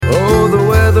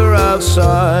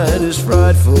outside is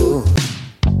frightful.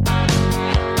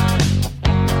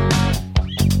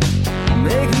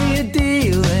 Make me a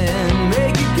deal and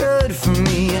make it good for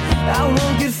me. I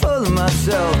won't get full of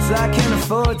myself, I can't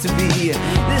afford to be.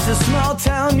 This is small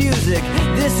town music,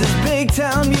 this is big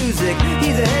town music.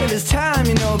 He's ahead of his time,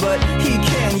 you know, but he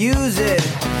can't use it.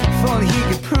 If only he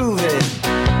could prove it.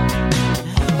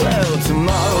 Well,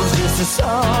 tomorrow's just a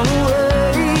song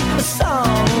away, a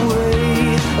song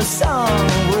away, a song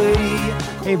away.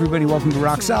 Hey everybody, welcome to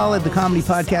Rock Solid, the comedy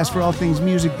podcast for all things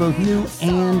music, both new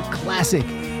and classic.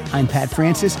 I'm Pat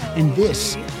Francis, and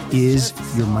this is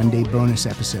your Monday bonus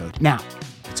episode. Now,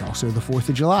 it's also the 4th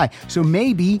of July, so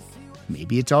maybe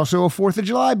it's also a 4th of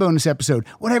July bonus episode.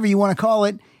 Whatever you want to call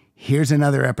it, here's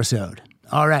another episode.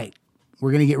 All right,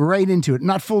 we're going to get right into it,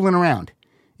 not fooling around.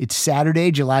 It's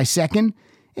Saturday, July 2nd.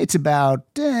 It's about,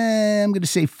 I'm going to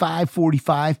say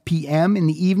 5:45 p.m. in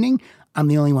the evening. I'm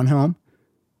the only one home,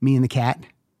 me and the cat.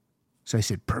 So I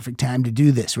said, perfect time to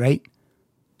do this, right?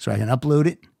 So I can upload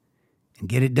it and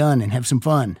get it done and have some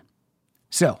fun.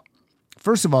 So,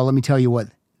 first of all, let me tell you what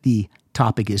the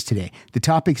topic is today. The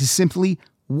topic is simply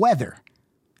weather.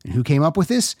 And who came up with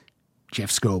this?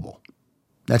 Jeff Scoble.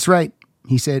 That's right.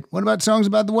 He said, what about songs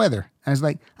about the weather? I was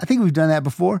like, I think we've done that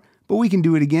before, but we can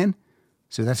do it again.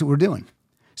 So that's what we're doing.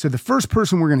 So the first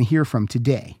person we're going to hear from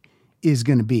today is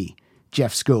going to be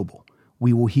Jeff Scoble.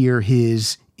 We will hear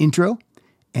his intro,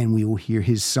 and we will hear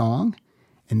his song,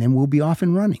 and then we'll be off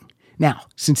and running. Now,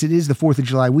 since it is the 4th of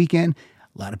July weekend,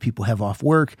 a lot of people have off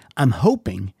work. I'm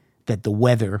hoping that the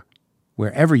weather,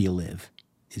 wherever you live,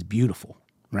 is beautiful,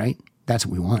 right? That's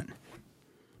what we want.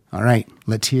 All right,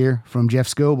 let's hear from Jeff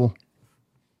Scoble.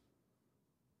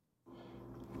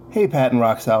 Hey Pat and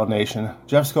Rock Solid Nation,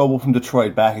 Jeff Scoble from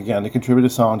Detroit back again to contribute a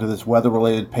song to this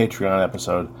weather-related Patreon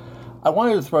episode. I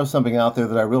wanted to throw something out there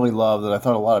that I really love that I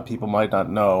thought a lot of people might not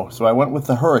know, so I went with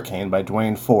The Hurricane by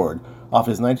Duane Forde, off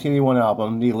his 1981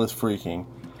 album, Needless Freaking.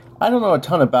 I don't know a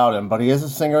ton about him, but he is a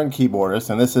singer and keyboardist,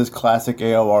 and this is classic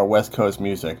AOR West Coast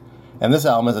music. And this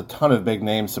album has a ton of big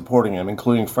names supporting him,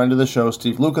 including friend of the show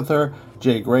Steve Lukather,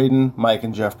 Jay Graydon, Mike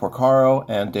and Jeff Porcaro,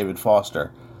 and David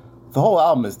Foster. The whole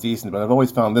album is decent, but I've always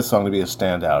found this song to be a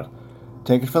standout.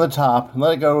 Take it from the top, and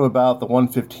let it go to about the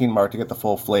 1:15 mark to get the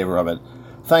full flavor of it.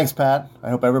 Thanks, Pat. I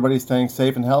hope everybody's staying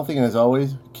safe and healthy, and as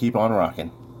always, keep on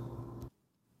rocking.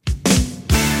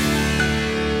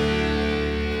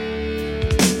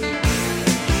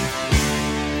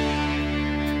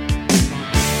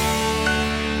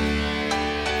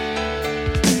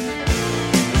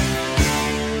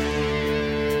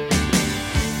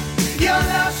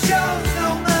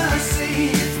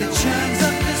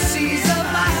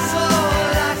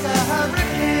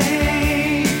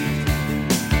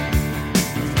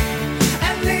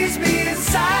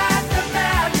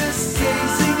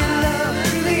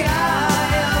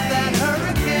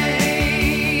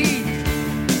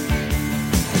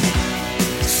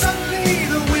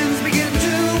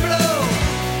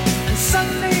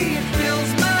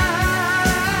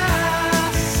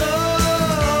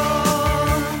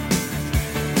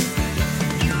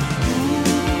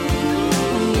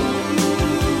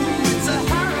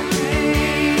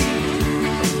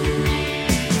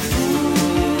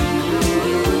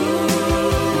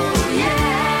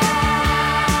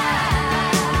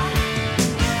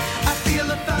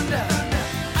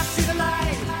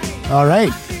 All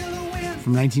right,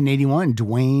 from 1981,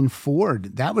 Duane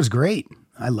Forde. That was great.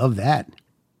 I love that.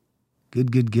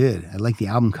 Good. I like the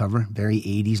album cover. Very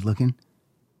 80s looking.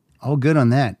 All good on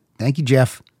that. Thank you,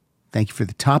 Jeff. Thank you for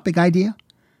the topic idea.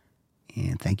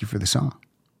 And thank you for the song.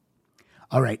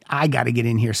 All right, I got to get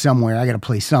in here somewhere. I got to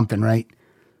play something, right?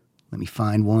 Let me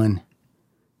find one.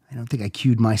 I don't think I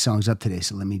queued my songs up today,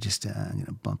 so let me just, I'm going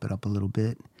to bump it up a little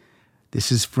bit.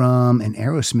 This is from an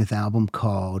Aerosmith album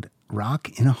called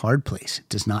Rock in a Hard Place. It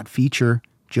does not feature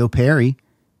Joe Perry.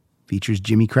 Features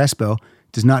Jimmy Crespo.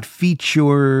 Does not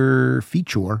feature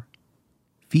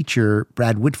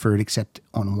Brad Whitford except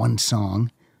on one song.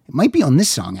 It might be on this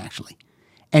song, actually.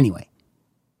 Anyway,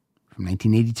 from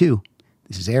 1982,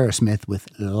 this is Aerosmith with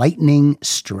Lightning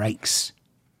Strikes.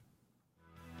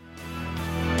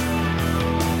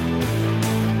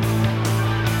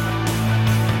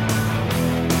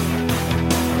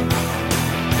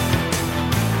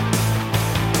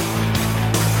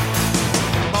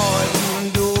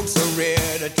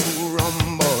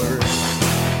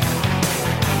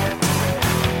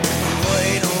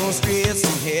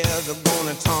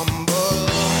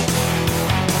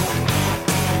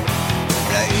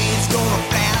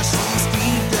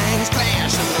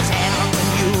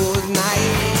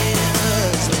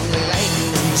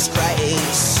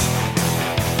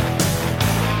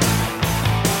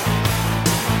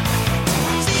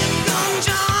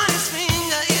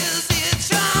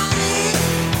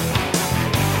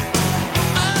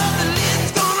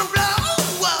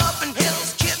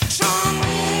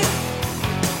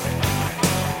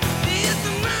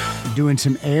 Doing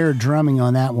some air drumming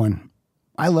on that one.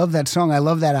 I love that song. I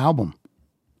love that album.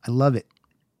 I love it.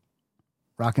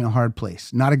 Rockin' a Hard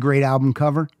Place. Not a great album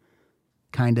cover.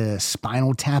 Kind of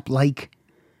Spinal Tap-like.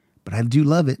 But I do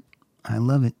love it. I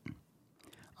love it.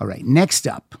 All right, next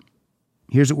up.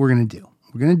 Here's what we're going to do.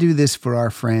 We're going to do this for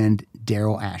our friend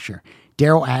Daryl Asher.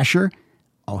 Daryl Asher,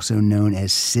 also known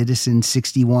as Citizen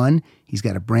 61. He's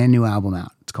got a brand new album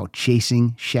out. It's called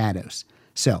Chasing Shadows.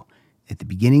 So, at the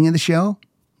beginning of the show,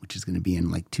 which is going to be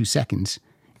in like 2 seconds,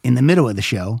 in the middle of the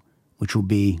show, which will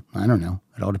be, I don't know,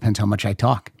 it all depends how much I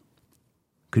talk.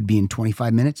 Could be in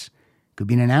 25 minutes, could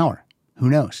be in an hour, who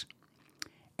knows?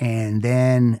 And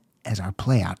then as our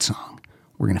play out song,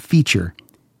 we're going to feature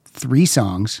 3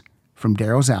 songs from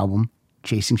Daryl's album,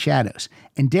 Chasing Shadows.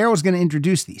 And Daryl's going to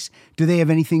introduce these. Do they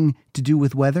have anything to do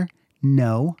with weather?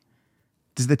 No.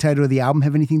 Does the title of the album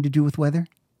have anything to do with weather?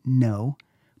 No.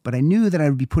 But I knew that I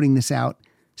would be putting this out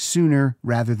sooner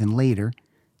rather than later.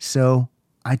 So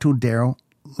I told Daryl,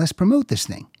 let's promote this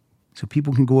thing. So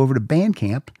people can go over to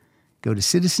Bandcamp, go to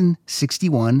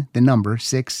Citizen61, the number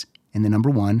 6 and the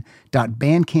number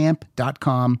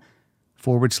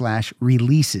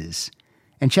 1.bandcamp.com/releases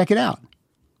and check it out.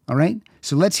 All right.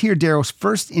 So let's hear Daryl's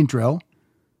first intro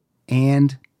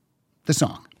and the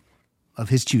song of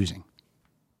his choosing.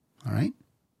 All right.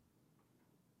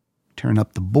 Turn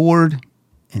up the board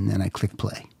and then I click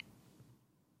play.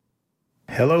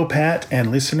 Hello, Pat and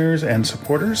listeners and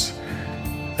supporters.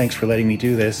 Thanks for letting me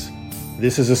do this.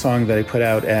 This is a song that I put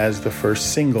out as the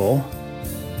first single,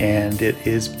 and it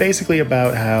is basically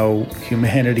about how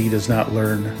humanity does not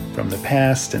learn from the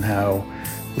past and how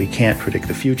we can't predict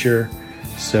the future,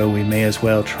 so we may as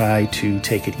well try to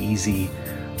take it easy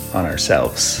on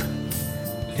ourselves.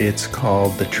 It's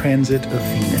called The Transit of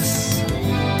Venus.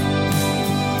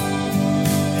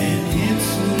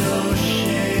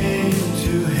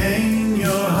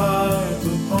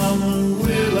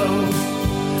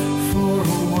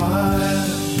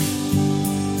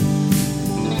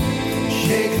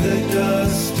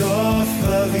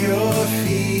 Your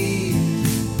feet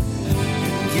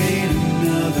and gain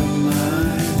another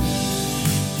mind.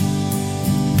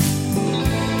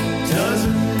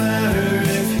 Doesn't matter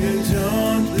if you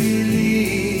don't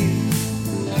believe,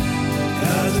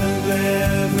 'cause I've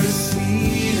ever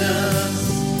seen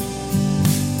us.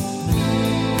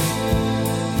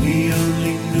 We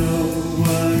only know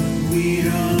what we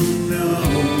don't know,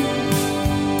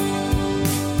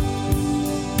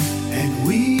 and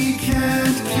we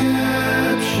can't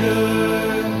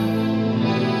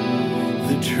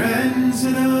the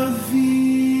transit of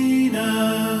Venus.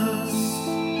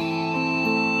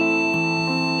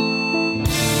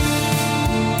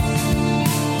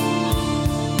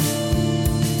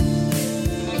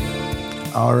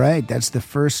 All right, that's the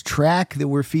first track that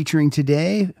we're featuring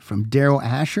today from Daryl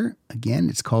Asher. Again,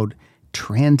 it's called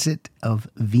Transit of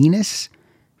Venus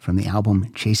from the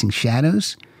album Chasing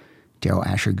Shadows. Daryl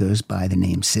Asher goes by the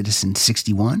name Citizen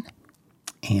 61.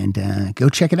 And go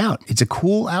check it out. It's a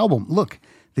cool album. Look,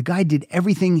 the guy did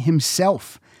everything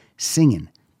himself. Singing,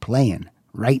 playing,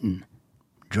 writing,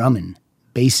 drumming,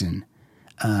 bassing.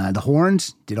 The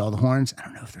horns, did all the horns. I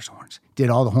don't know if there's horns. Did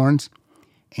all the horns.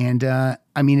 And I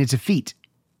mean, it's a feat.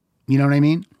 You know what I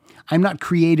mean? I'm not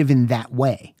creative in that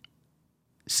way.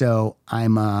 So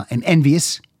I'm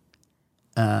envious,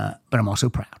 but I'm also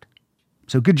proud.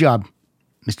 So good job,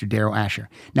 Mr. Daryl Asher.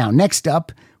 Now, next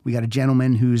up, we got a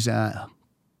gentleman who's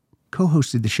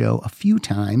co-hosted the show a few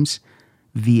times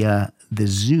via the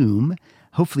Zoom.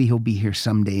 Hopefully he'll be here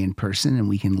someday in person and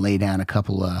we can lay down a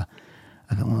couple of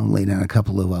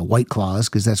White Claws,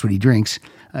 because that's what he drinks.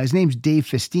 His name's Dave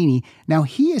Festini. Now,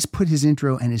 he has put his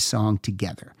intro and his song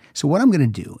together. So what I'm going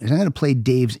to do is I'm going to play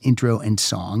Dave's intro and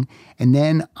song, and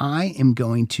then I am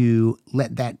going to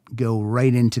let that go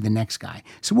right into the next guy.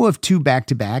 So we'll have 2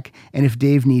 back-to-back, and if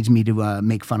Dave needs me to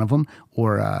make fun of him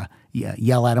or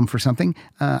yell at him for something,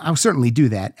 I'll certainly do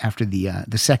that after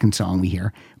the second song we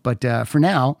hear. But for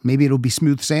now, maybe it'll be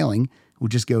smooth sailing. We'll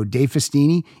just go Dave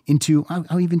Festini into,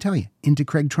 I'll even tell you, into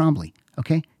Craig Trombley.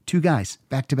 Okay? 2 guys,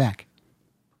 back to back.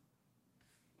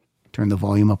 Turn the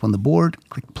volume up on the board,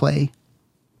 click play.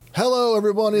 Hello,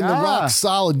 everyone in the Rock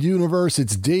Solid universe.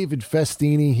 It's David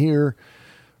Festini here,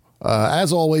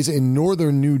 as always, in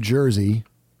northern New Jersey.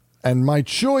 And my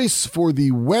choice for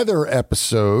the weather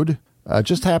episode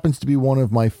just happens to be one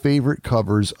of my favorite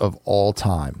covers of all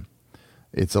time.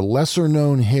 It's a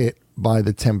lesser-known hit by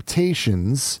The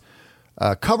Temptations,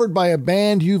 covered by a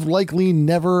band you've likely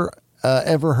never,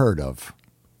 ever heard of.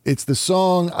 It's the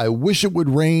song I Wish It Would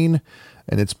Rain,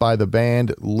 and it's by the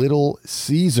band Little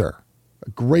Caesar. A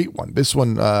great one. This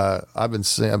one, I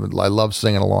love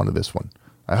singing along to this one.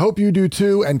 I hope you do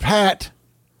too. And Pat,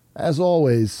 as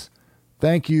always,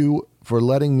 thank you for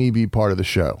letting me be part of the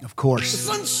show. Of course.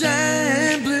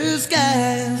 Sunshine, blue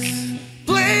skies,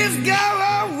 please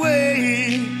go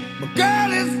away. My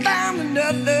girl has found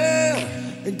another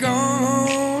and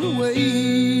gone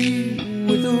away.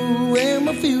 With away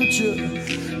my future,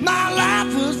 my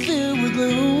life was filled with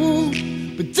gloom.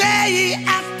 But day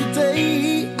after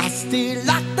day, I stay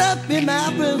locked up in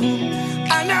my room.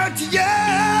 I know to you,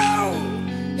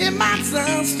 it might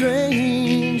sound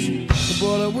strange,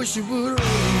 but I wish it would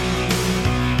rain.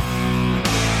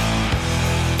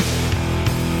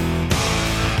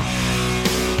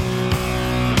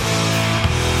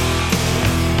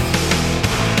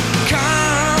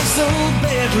 So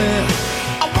badly,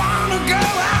 I wanna go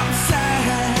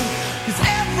outside, 'cause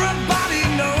everybody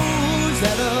knows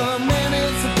that a man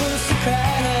is supposed to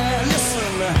cry.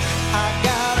 Listen, I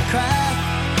gotta cry,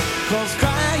 'cause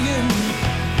crying,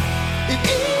 it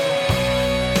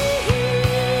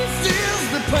eases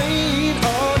the pain,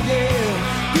 oh yeah.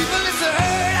 People, it's a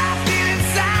hurt I feel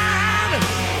inside,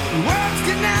 words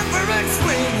can never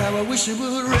explain how I wish it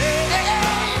would rain.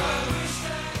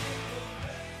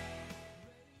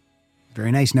 Very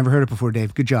nice. Never heard it before,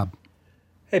 Dave. Good job.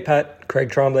 Hey, Pat. Craig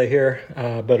Tremblay here,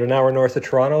 about an hour north of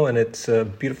Toronto, and it's a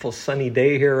beautiful sunny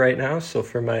day here right now. So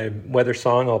for my weather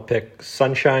song, I'll pick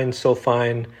Sunshine So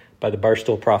Fine by the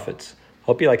Barstool Prophets.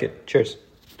 Hope you like it. Cheers.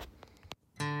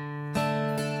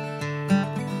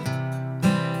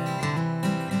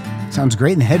 Sounds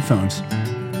great in the headphones.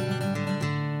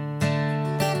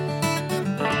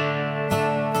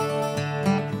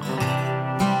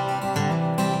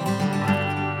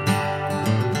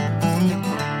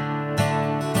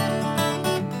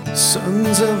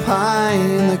 Sun's up high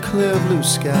in the clear blue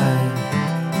sky.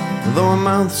 Though my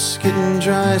mouth's getting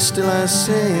dry, still I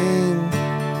sing.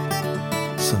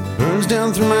 Sun burns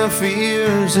down through my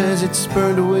fears as it's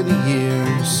burned away the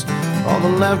years. All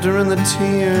the laughter and the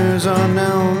tears are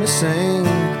now missing.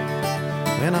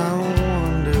 And I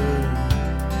wonder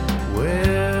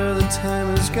where the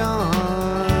time has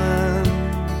gone.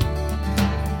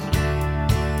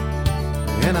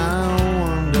 And I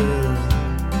wonder,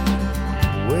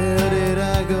 where did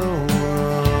I go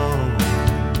wrong?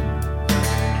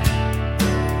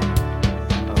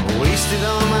 I wasted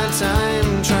all my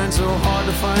time trying so hard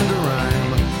to find a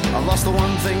rhyme. I lost the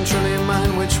one thing truly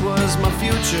mine, which was my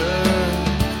future.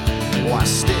 Oh, I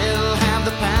still have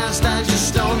the past, I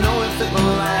just don't know if it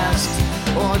will last.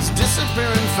 Oh, it's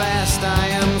disappearing fast, I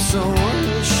am so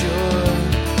unsure.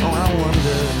 Oh, I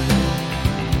wonder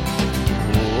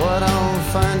what I'll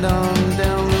find on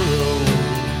down the road.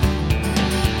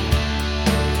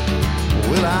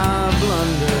 Will I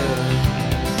blunder,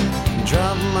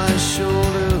 drop my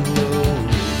shoulder low?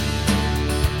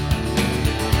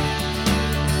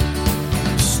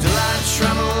 Still I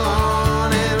travel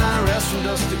on and I rest from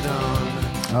dusk to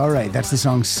dawn. All right, that's the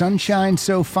song Sunshine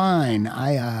So Fine.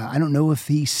 I don't know if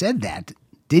he said that.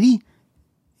 Did he?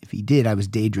 If he did, I was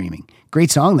daydreaming.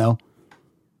 Great song, though.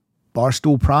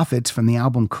 Barstool Prophets from the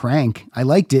album Crank. I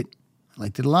liked it. I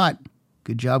liked it a lot.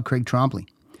 Good job, Craig Trombley.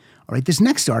 All right, this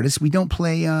next artist we don't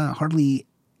play hardly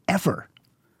ever.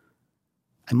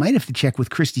 I might have to check with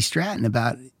Christy Stratton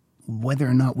about whether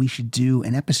or not we should do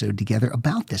an episode together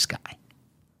about this guy,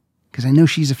 because I know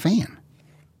she's a fan.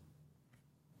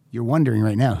 You're wondering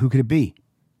right now, who could it be?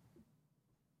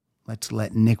 Let's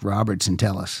let Nick Robertson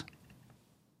tell us.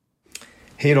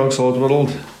 Hey Rock Solid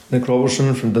World, Nick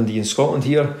Robertson from Dundee in Scotland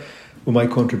here with my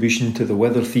contribution to the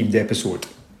weather-themed episode.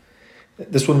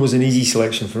 This one was an easy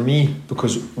selection for me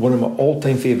because one of my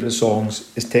all-time favourite songs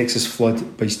is Texas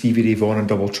Flood by Stevie Ray Vaughan and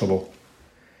Double Trouble.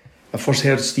 I first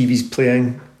heard Stevie's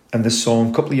playing and this song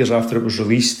a couple of years after it was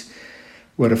released,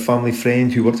 where a family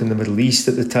friend who worked in the Middle East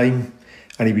at the time,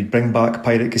 and he would bring back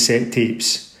pirate cassette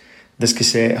tapes. This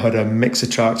cassette had a mix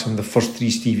of tracks from the first 3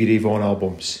 Stevie Ray Vaughan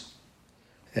albums.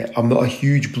 I'm not a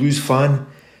huge blues fan,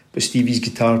 but Stevie's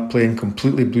guitar playing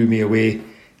completely blew me away,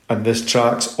 and this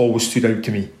track's always stood out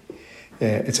to me.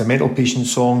 It's a mental patient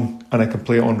song, and I can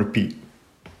play it on repeat.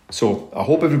 So I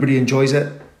hope everybody enjoys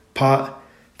it. Pat,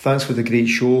 thanks for the great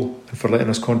show and for letting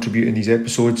us contribute in these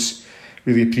episodes.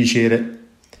 Really appreciate it.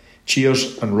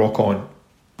 Cheers and rock on.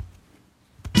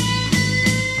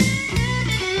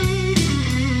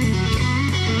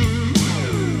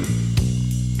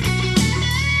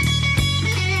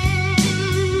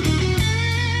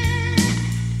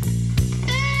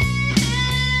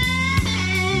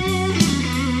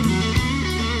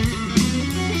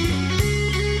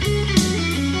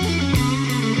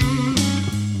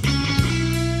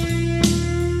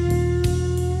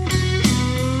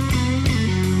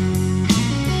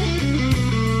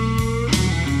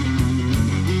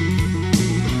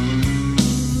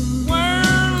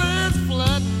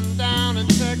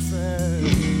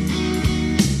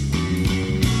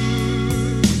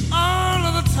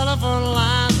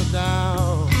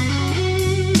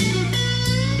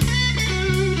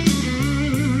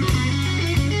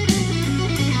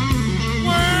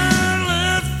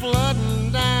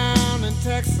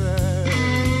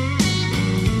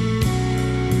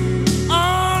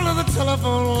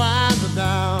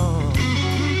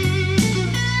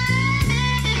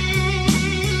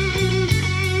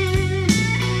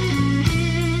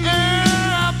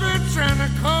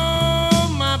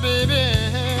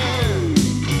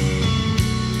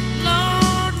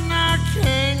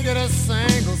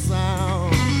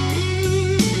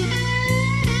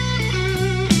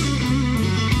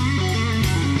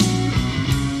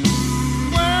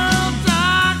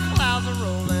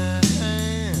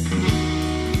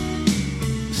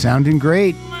 Sounding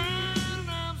great.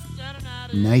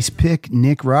 Nice pick,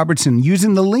 Nick Robertson.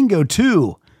 Using the lingo,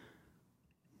 too.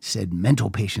 Said mental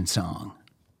patient song.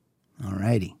 All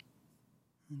righty.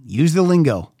 Use the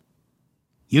lingo.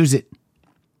 Use it.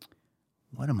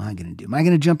 What am I going to do? Am I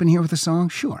going to jump in here with a song?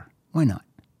 Sure. Why not?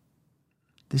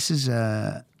 This is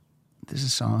a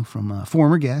song from a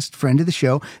former guest, friend of the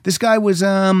show. This guy was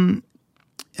not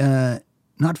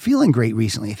feeling great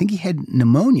recently. I think he had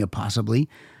pneumonia, possibly.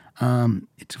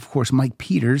 It's, of course, Mike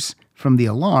Peters from The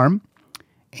Alarm.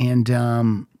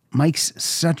 And Mike's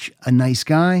such a nice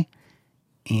guy.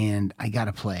 And I got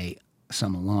to play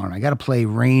some Alarm. I got to play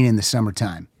Rain in the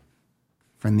Summertime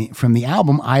from the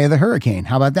album Eye of the Hurricane.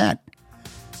 How about that?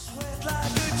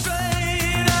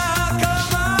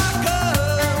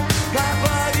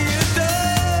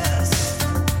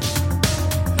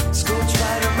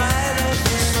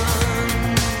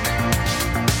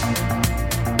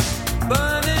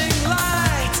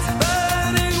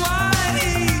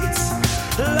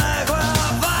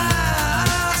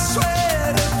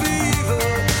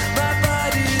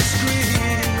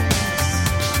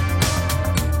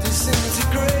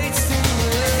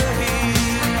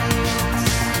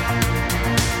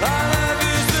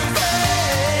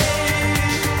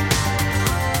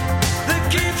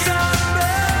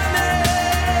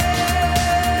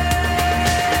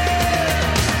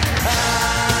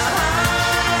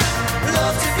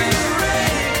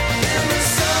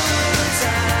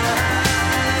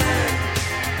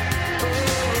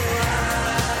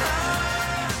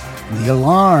 The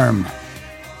Alarm.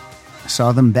 I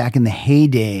saw them back in the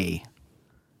heyday.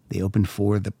 They opened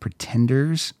for the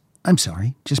Pretenders. I'm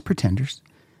sorry, just Pretenders.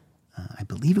 I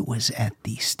believe it was at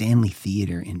the Stanley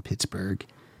Theater in Pittsburgh.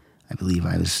 I believe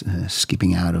I was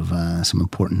skipping out of some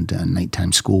important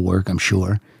nighttime schoolwork, I'm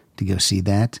sure, to go see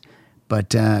that.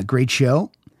 But great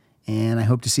show, and I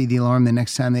hope to see The Alarm the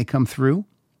next time they come through.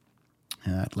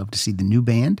 I'd love to see the new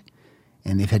band,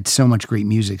 and they've had so much great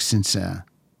music since what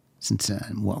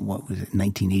was it,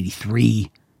 1983.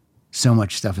 So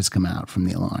much stuff has come out from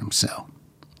The Alarm, so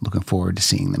looking forward to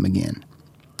seeing them again.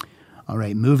 All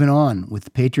right, moving on with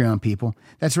the Patreon people.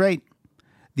 That's right.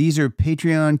 These are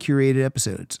Patreon curated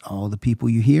episodes. All the people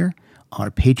you hear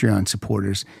are Patreon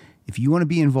supporters. If you want to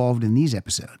be involved in these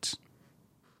episodes,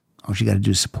 all you got to do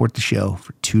is support the show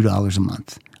for $2 a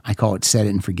month. I call it set it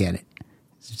and forget it.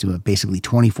 It's basically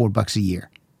 $24 a year,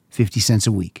 50 cents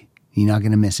a week. You're not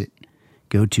going to miss it.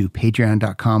 Go to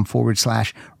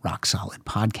patreon.com/Rock Solid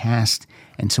Podcast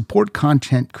and support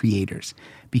content creators,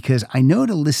 because I know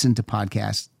to listen to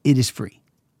podcasts, it is free.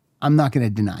 I'm not going to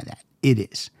deny that. It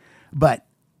is. But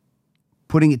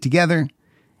putting it together,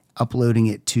 uploading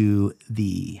it to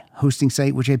the hosting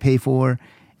site, which I pay for,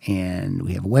 and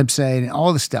we have a website and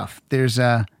all the stuff. There's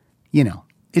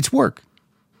it's work.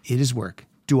 It is work.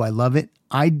 Do I love it?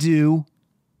 I do.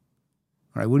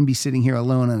 Or I wouldn't be sitting here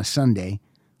alone on a Sunday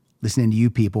listening to you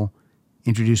people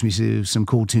introduce me to some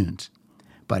cool tunes.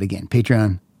 But again,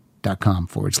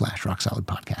 patreon.com/Rock Solid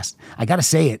Podcast. I got to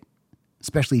say it,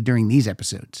 especially during these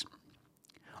episodes.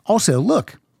 Also,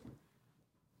 look,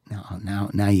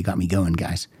 now you got me going,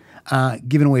 guys.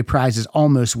 Giving away prizes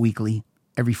almost weekly,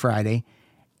 every Friday.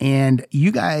 And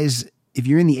you guys, if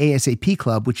you're in the ASAP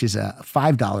Club, which is a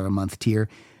 $5 a month tier,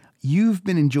 you've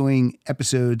been enjoying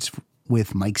episodes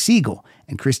with Mike Siegel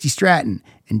and Christy Stratton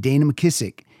and Dana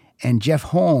McKissick and Jeff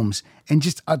Holmes, and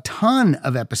just a ton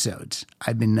of episodes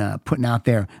I've been putting out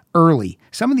there early.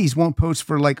 Some of these won't post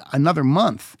for like another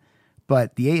month,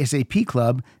 but the ASAP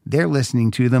Club, they're listening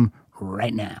to them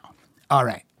right now. All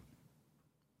right.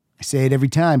 I say it every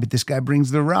time, but this guy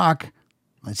brings the rock.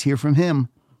 Let's hear from him.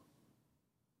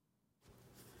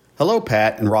 Hello,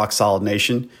 Pat and Rock Solid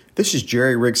Nation. This is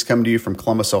Jerry Riggs coming to you from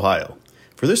Columbus, Ohio.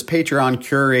 For this Patreon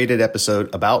curated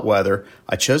episode about weather,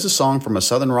 I chose a song from a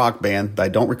southern rock band that I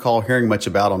don't recall hearing much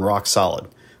about on Rock Solid.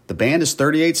 The band is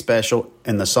 38 Special,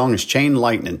 and the song is Chain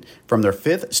Lightning from their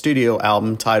 5th studio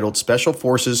album titled Special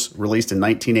Forces, released in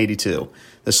 1982.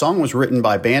 The song was written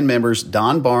by band members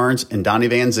Don Barnes and Donnie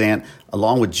Van Zant,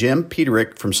 along with Jim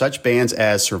Peterick from such bands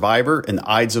as Survivor and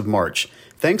Ides of March.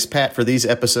 Thanks, Pat, for these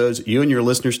episodes. You and your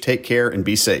listeners take care and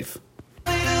be safe.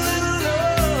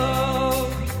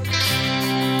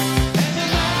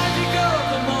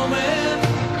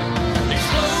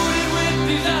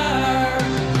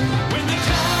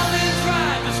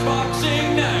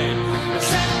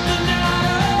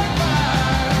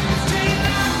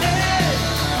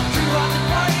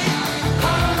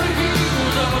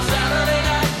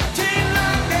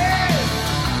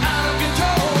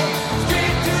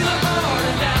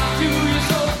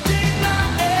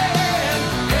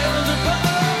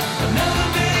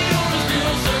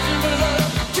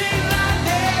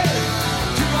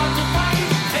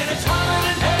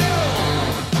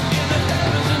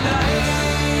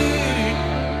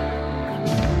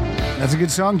 good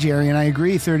song, Jerry, and I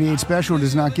agree. 38 Special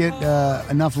does not get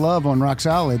enough love on Rock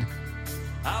Solid.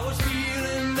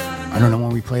 I don't know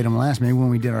when we played them last. Maybe when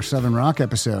we did our Southern Rock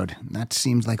episode. That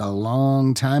seems like a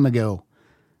long time ago.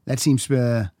 That seems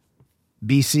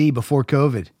BC, before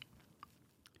COVID.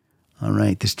 All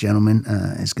right, this gentleman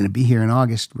is going to be here in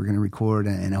August. We're going to record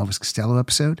an Elvis Costello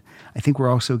episode. I think we're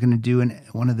also going to do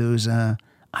one of those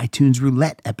iTunes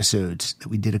Roulette episodes that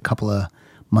we did a couple of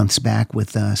months back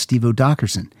with Steve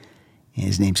O'Dockerson.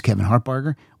 His name's Kevin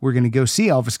Hartbarger. We're going to go see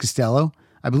Elvis Costello.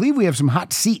 I believe we have some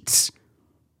hot seats.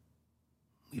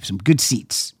 We have some good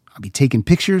seats. I'll be taking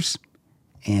pictures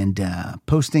and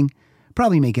posting.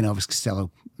 Probably making Elvis Costello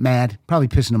mad. Probably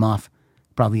pissing him off.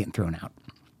 Probably getting thrown out.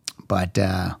 But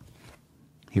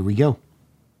here we go.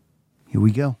 Here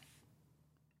we go.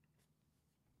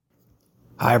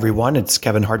 Hi, everyone. It's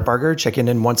Kevin Hartbarger checking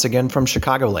in once again from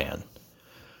Chicagoland.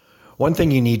 One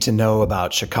thing you need to know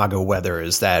about Chicago weather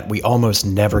is that we almost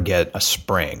never get a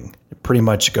spring. It pretty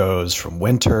much goes from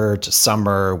winter to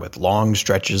summer with long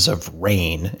stretches of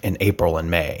rain in April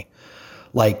and May.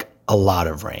 Like a lot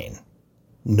of rain.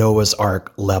 Noah's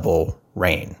Ark level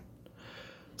rain.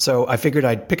 So I figured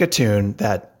I'd pick a tune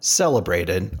that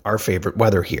celebrated our favorite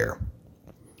weather here.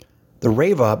 The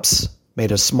Rave-Ups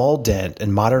made a small dent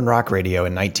in modern rock radio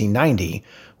in 1990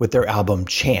 with their album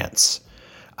Chance.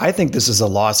 I think this is a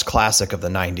lost classic of the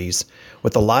 90s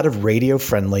with a lot of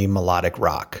radio-friendly melodic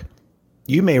rock.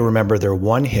 You may remember their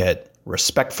one hit,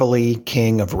 Respectfully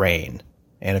King of Rain.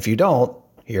 And if you don't,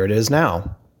 here it is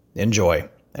now. Enjoy.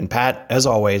 And Pat, as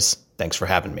always, thanks for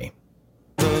having me.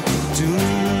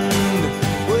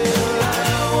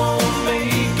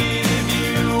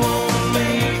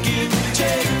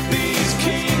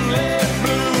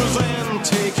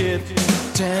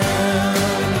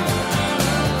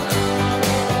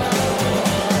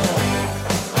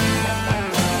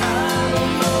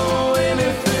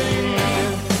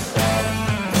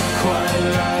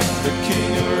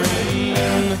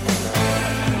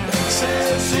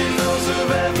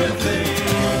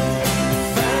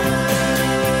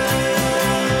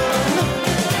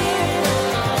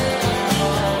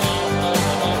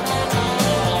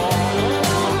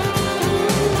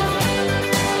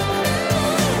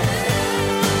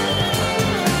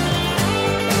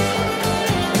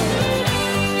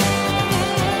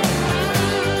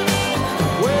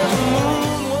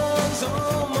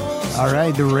 All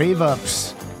right, the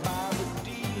Rave-Ups.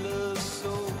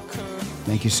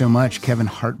 Thank you so much, Kevin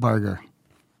Hartbarger.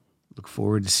 Look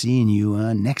forward to seeing you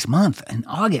next month in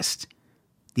August.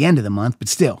 The end of the month, but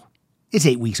still, it's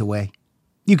 8 weeks away.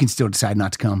 You can still decide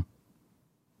not to come.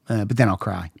 But then I'll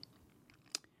cry.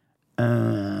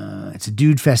 It's a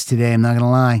dude fest today, I'm not going to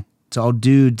lie. It's all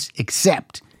dudes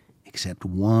except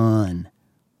one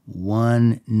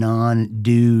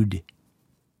non-dude.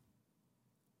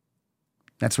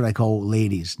 That's what I call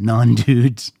ladies,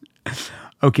 non-dudes.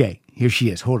 Okay, here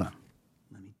she is. Hold on.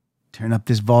 Let me turn up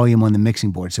this volume on the mixing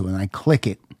board so when I click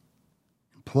it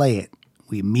and play it,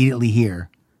 we immediately hear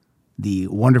the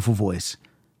wonderful voice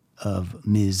of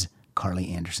Ms.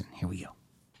 Carly Anderson. Here we go.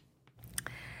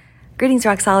 Greetings,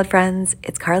 Rock Solid friends.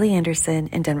 It's Carly Anderson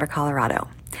in Denver, Colorado.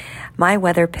 My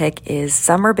weather pick is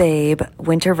Summer Babe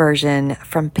Winter Version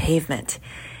from Pavement.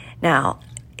 Now,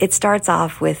 it starts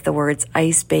off with the words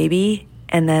Ice Baby,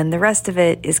 and then the rest of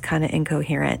it is kind of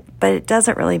incoherent, but it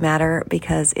doesn't really matter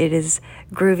because it is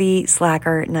groovy,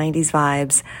 slacker, 90s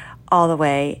vibes all the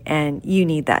way, and you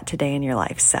need that today in your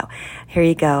life. So here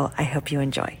you go. I hope you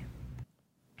enjoy.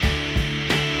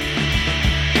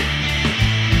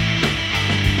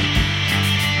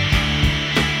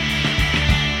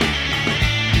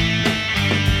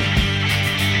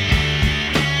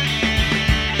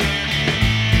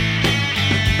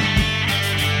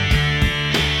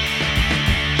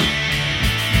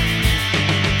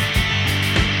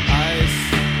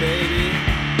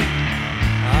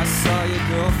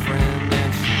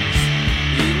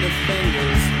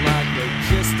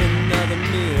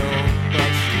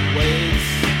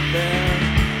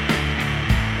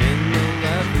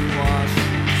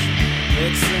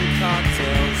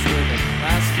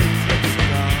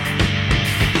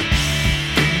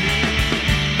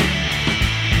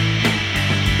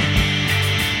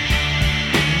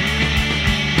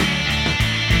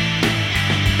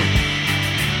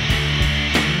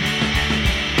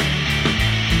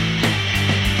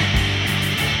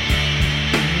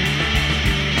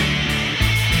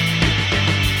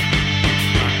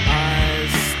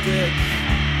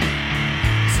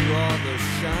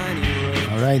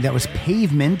 That was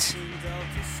Pavement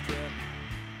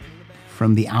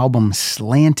from the album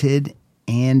Slanted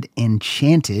and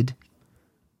Enchanted.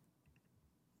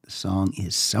 The The song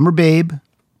is Summer Babe,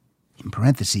 in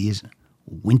parentheses,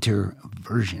 winter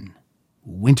version.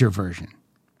 Winter version.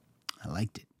 I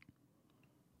liked it.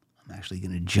 I'm actually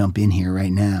going to jump in here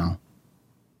right now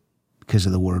because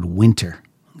of the word winter.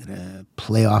 I'm going to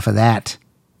play off of that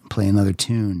and play another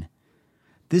tune.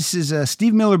 This is a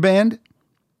Steve Miller Band.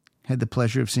 Had the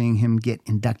pleasure of seeing him get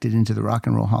inducted into the Rock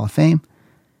and Roll Hall of Fame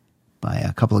by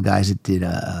a couple of guys that did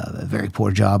a very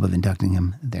poor job of inducting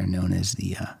him. They're known as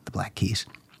the Black Keys.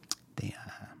 They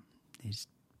just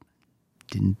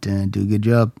didn't do a good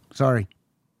job. Sorry.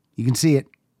 You can see it.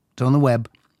 It's on the web.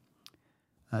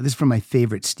 This is from my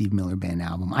favorite Steve Miller Band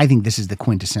album. I think this is the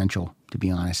quintessential, to be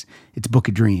honest. It's Book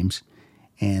of Dreams.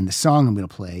 And the song I'm going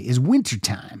to play is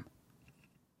Wintertime.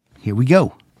 Here we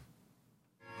go.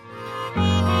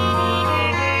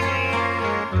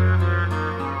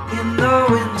 In the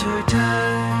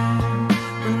wintertime,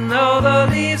 when all the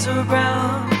leaves are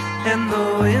brown and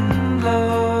the wind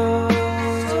blows,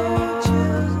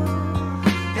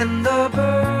 and the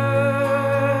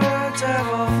birds have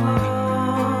all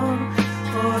flown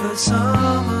for the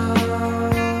summer,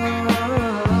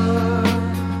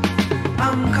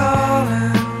 I'm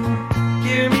calling,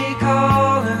 hear me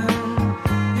calling,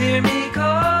 hear me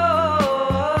calling.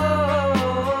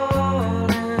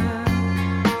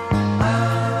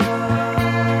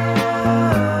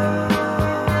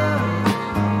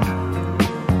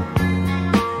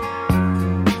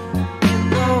 In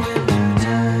the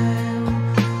wintertime,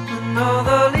 when all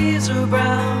the leaves are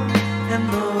brown and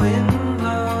the wind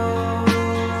blows,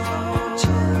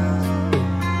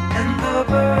 and the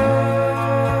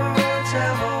birds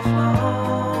have all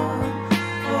flown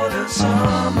for the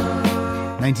summer.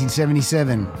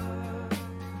 1977.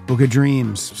 Book of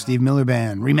Dreams, Steve Miller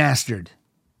Band, remastered.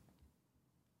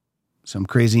 Some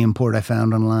crazy import I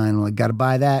found online. I'm like, gotta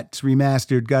buy that. It's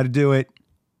remastered. Gotta do it.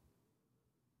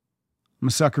 I'm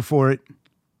a sucker for it.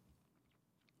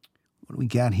 What do we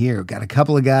got here? We've got a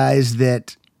couple of guys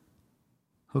that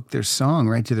hooked their song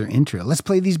right to their intro. Let's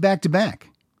play these back to back.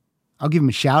 I'll give them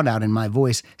a shout out in my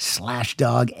voice.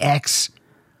 Slashdog X,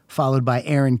 followed by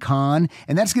Aaron Kahn.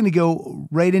 And that's going to go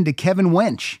right into Kevin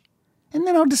Wench. And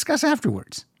then I'll discuss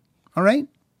afterwards. All right?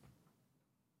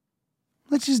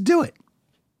 Let's just do it.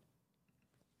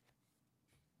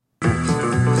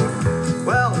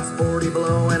 Well, it's 40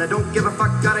 below and I don't give a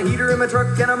fuck. Got a heater in my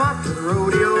truck and I'm off to the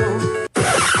rodeo.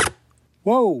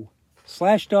 Whoa,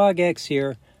 Slashdog X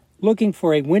here, looking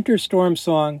for a winter storm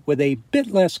song with a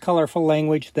bit less colorful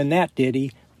language than that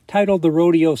ditty, titled The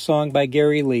Rodeo Song by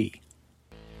Gary Lee.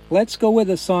 Let's go with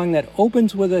a song that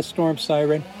opens with a storm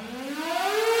siren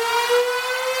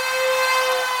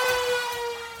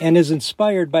and is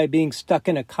inspired by being stuck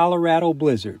in a Colorado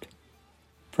blizzard.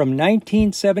 From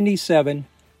 1977,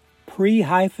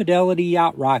 pre-high fidelity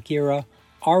yacht rock era,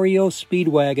 REO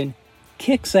Speedwagon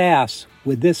kicks ass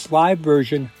with this live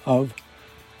version of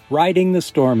Riding the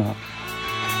Storm Out.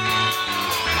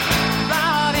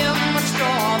 Riding the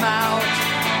storm out,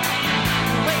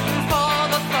 waiting for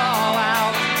the thaw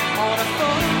out, on a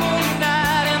full moon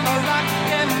night in the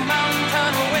Rocky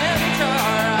Mountain winter.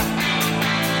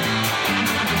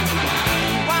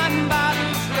 One bottom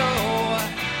slow,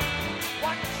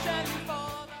 watching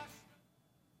for the...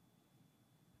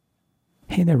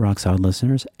 Hey there, Rock Solid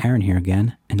listeners. Aaron here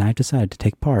again, and I've decided to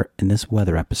take part in this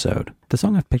weather episode. The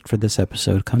song I've picked for this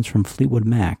episode comes from Fleetwood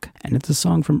Mac, and it's a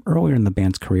song from earlier in the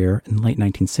band's career in the late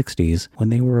 1960s when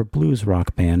they were a blues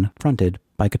rock band fronted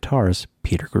by guitarist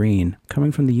Peter Green.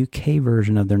 Coming from the UK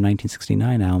version of their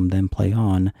 1969 album, Then Play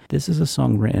On, this is a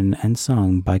song written and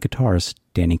sung by guitarist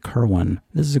Danny Kirwan.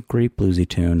 This is a great bluesy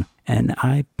tune, and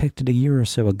I picked it a year or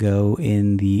so ago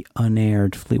in the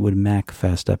unaired Fleetwood Mac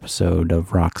Fest episode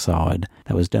of Rock Solid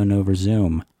that was done over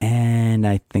Zoom, and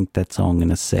I think that's all I'm going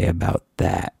to say about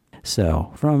that.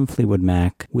 So, from Fleetwood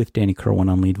Mac, with Danny Kirwan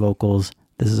on lead vocals,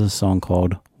 this is a song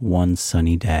called One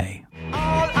Sunny Day.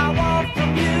 All I want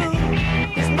from you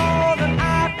is more than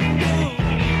I can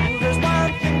do. There's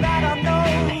one thing that I know,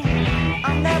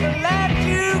 I'll never let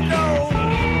you go.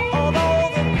 Although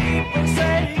the people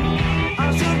say I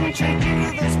shouldn't treat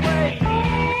you this way,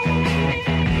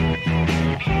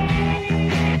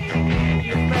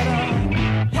 you better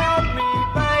help me,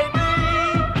 baby.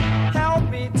 Help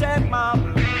me take my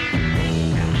blues.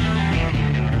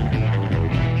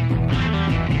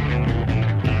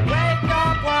 Wake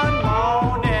up one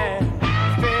morning,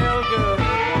 feel good.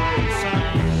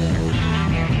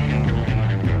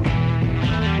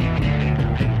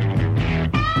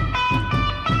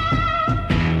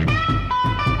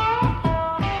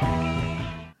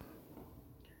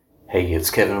 Hey, it's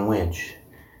Kevin Winch.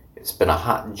 It's been a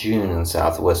hot June in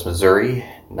southwest Missouri,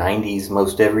 90s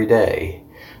most every day.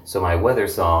 so my weather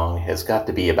song has got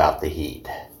to be about the heat.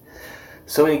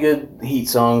 So many good heat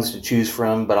songs to choose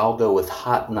from, but I'll go with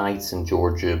Hot Nights in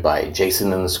Georgia by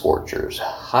Jason and the Scorchers.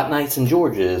 Hot Nights in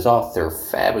Georgia is off their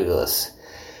fabulous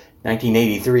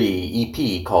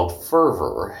 1983 EP called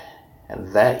Fervor, and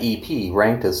that EP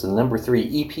ranked as the number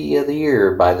 3 EP of the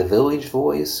year by the Village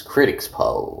Voice Critics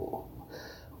Poll.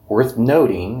 Worth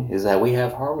noting is that we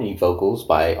have harmony vocals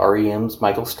by REM's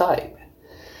Michael Stipe.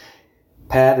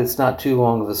 Pat, it's not too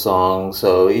long of a song,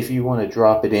 so if you want to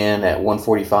drop it in at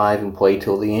 1:45 and play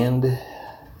till the end,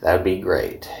 that would be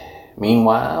great.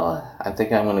 Meanwhile, I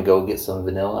think I'm going to go get some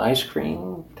vanilla ice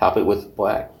cream, top it with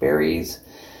blackberries,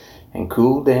 and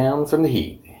cool down from the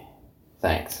heat.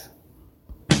 Thanks.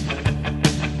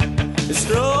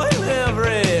 Destroying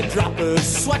every drop of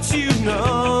sweat you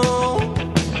know.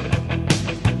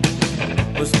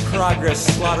 Was progress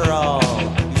slaughter all?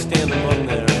 You stand among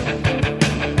their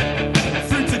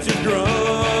fruits that you've grown.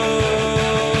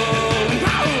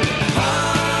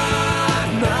 Hot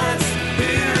nights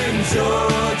here in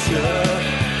Georgia.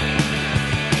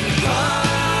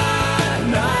 Hot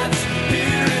nights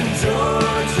here in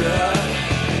Georgia.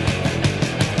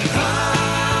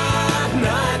 Hot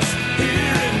nights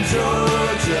here in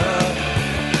Georgia.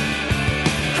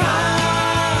 Hot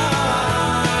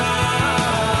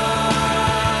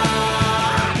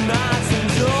nights in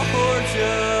Georgia.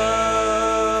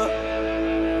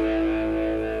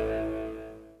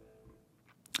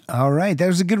 All right, that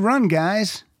was a good run,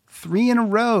 guys. 3 in a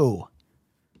row.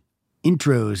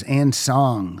 Intros and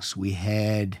songs. We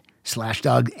had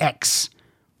Slashdog X,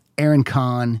 Aaron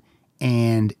Kahn,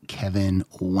 and Kevin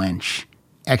Wench.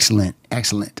 Excellent,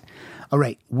 excellent. All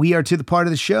right, we are to the part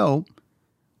of the show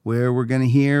where we're going to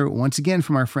hear once again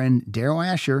from our friend Daryl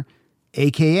Asher,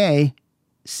 a.k.a.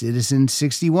 Citizen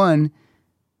 61.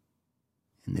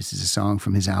 And this is a song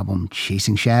from his album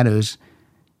Chasing Shadows.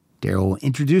 Daryl will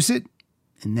introduce it,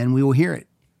 and then we will hear it.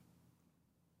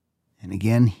 And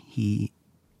again, he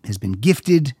has been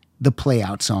gifted the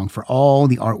play-out song for all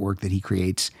the artwork that he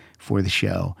creates for the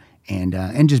show, and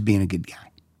just being a good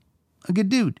guy. A good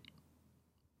dude.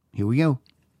 Here we go.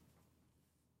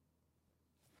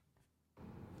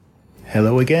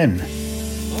 Hello again.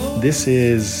 This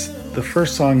is the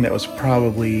first song that was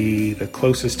probably the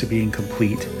closest to being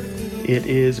complete. It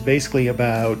is basically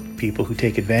about people who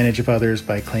take advantage of others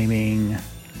by claiming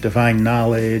divine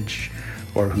knowledge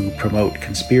or who promote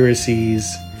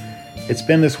conspiracies. It's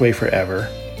been this way forever,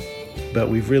 but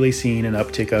we've really seen an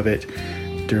uptick of it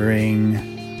during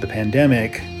the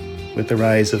pandemic with the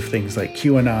rise of things like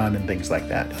QAnon and things like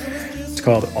that. It's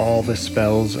called All the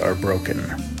Spells Are Broken.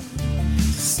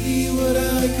 See what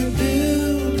I could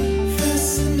build,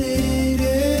 fascinated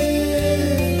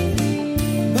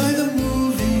by the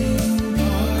moving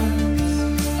parts.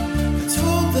 I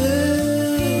told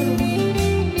them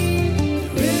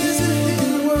there is a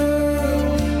hidden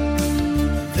world.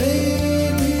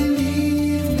 They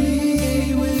believe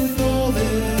me with all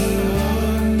their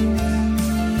hearts.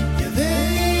 Yeah,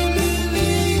 they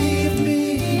believe me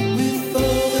with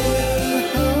all their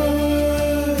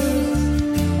hearts.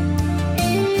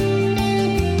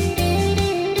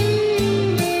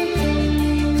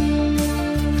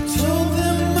 Told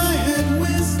them I had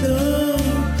wisdom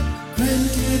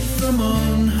granted from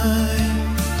on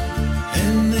high,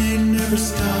 and they never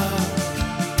stopped.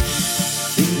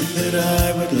 Think that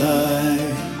I would lie,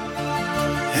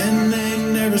 and they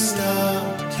never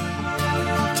stopped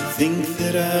to think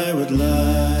that I would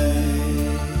lie.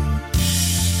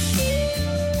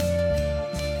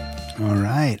 All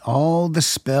right, All the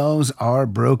Spells Are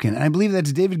Broken. And I believe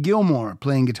that's David Gilmour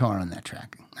playing guitar on that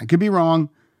track. I could be wrong,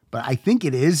 but I think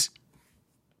it is.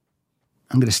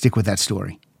 I'm going to stick with that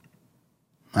story.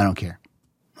 I don't care.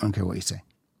 I don't care what you say.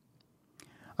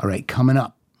 All right, coming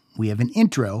up, we have an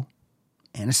intro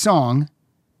and a song.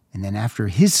 And then after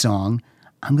his song,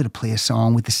 I'm going to play a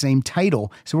song with the same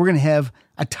title. So we're going to have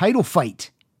a title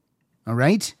fight. All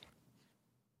right?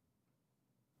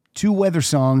 2 weather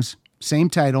songs, same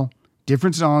title,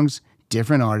 different songs,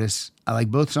 different artists. I like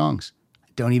both songs. I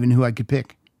don't even know who I could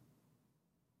pick.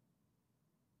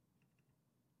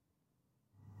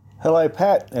 Hello,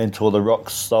 Pat, and to all the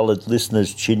rock solid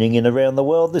listeners tuning in around the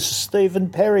world. This is Stephen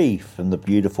Perry from the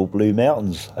beautiful Blue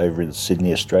Mountains over in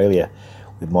Sydney, Australia,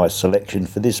 with my selection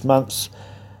for this month's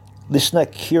listener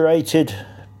curated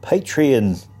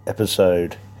Patreon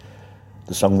episode.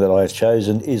 The song that I've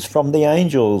chosen is from The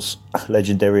Angels, a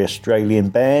legendary Australian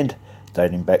band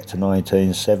dating back to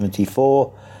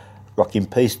 1974. Rock in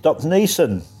peace, Doc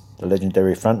Neeson, the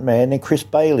legendary frontman, and Chris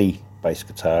Bailey, bass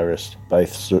guitarist,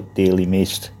 both dearly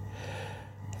missed.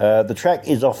 The track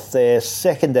is off their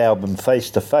second album,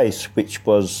 Face to Face, which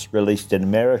was released in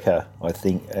America, I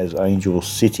think, as Angel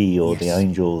City or The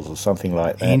Angels or something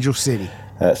like that. Angel City.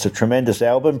 It's a tremendous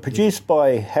album, produced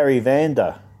by Harry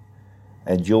Vanda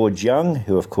and George Young,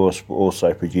 who, of course, were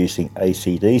also producing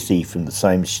AC/DC from the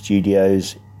same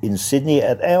studios in Sydney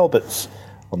at Albert's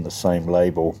on the same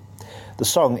label. The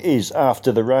song is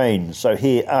After the Rain, so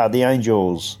here are the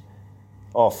Angels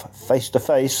off Face to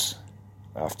Face,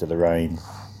 After the Rain.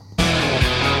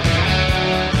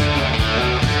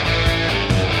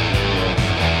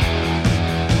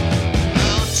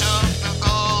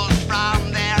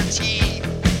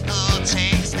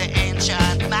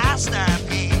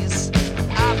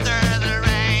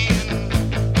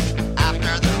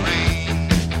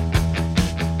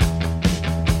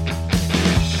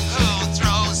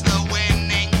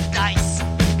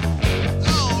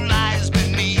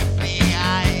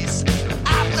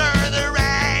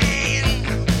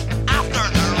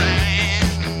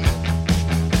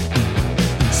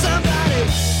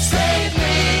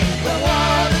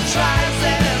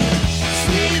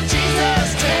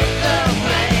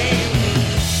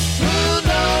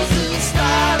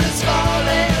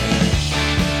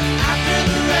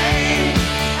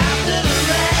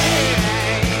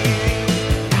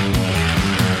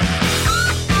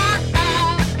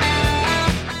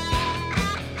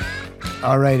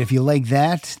 All right, if you like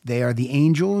that, they are the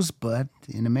Angels, but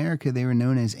in America they were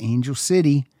known as Angel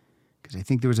City, because I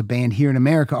think there was a band here in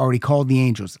America already called the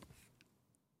Angels.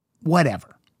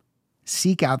 Whatever.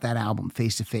 Seek out that album,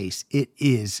 Face to Face. It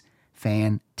is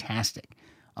fantastic.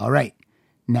 All right,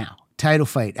 now, title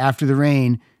fight, After the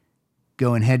Rain,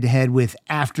 going head-to-head with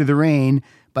After the Rain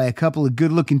by a couple of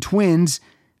good-looking twins.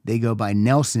 They go by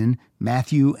Nelson,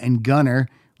 Matthew, and Gunnar.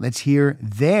 Let's hear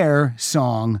their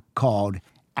song called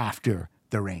After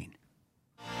the Rain.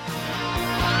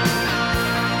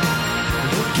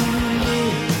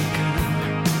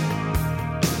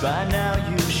 By now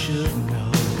you should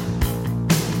know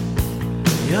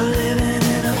you're living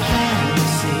in a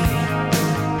fantasy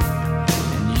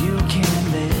and you can't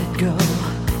let go.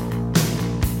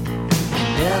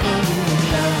 Never really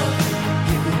loved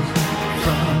you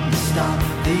from the start.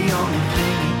 The only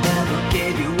thing he ever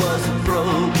gave you was a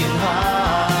broken heart.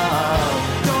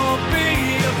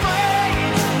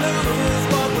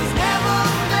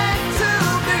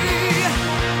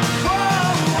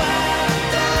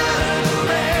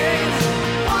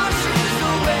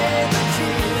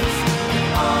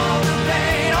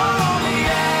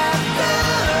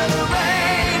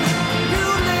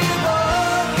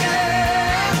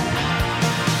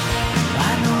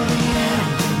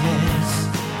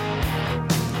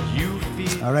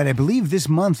 All right, I believe this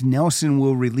month Nelson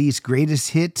will release Greatest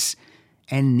Hits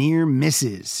and Near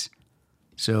Misses.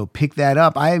 So pick that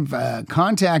up. I've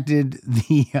contacted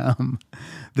the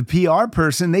PR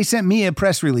person. They sent me a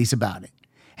press release about it.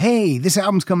 Hey, this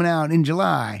album's coming out in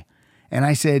July. And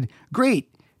I said,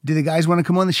 great. Do the guys want to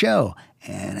come on the show?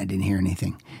 And I didn't hear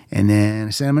anything. And then I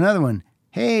sent them another one.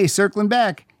 Hey, circling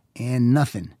back. And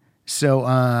nothing. So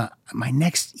my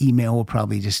next email will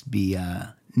probably just be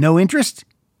no interest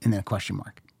and then a question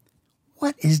mark.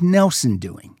 What is Nelson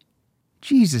doing?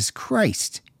 Jesus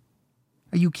Christ.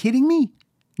 Are you kidding me?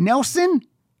 Nelson?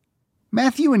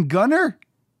 Matthew and Gunnar?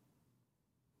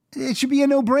 It should be a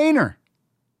no-brainer.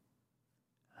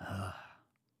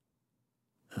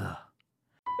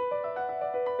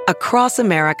 Across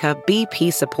America,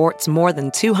 BP supports more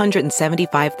than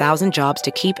 275,000 jobs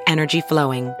to keep energy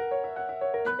flowing.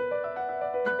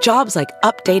 Jobs like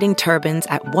updating turbines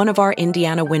at one of our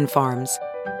Indiana wind farms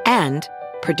and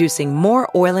producing more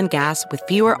oil and gas with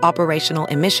fewer operational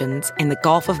emissions in the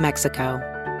Gulf of Mexico.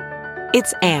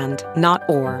 It's and, not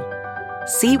or.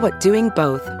 See what doing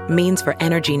both means for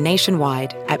energy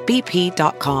nationwide at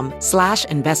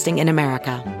bp.com/investing in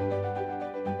America.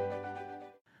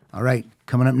 All right,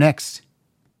 coming up next,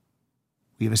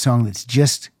 we have a song that's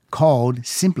just called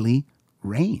simply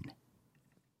Rain.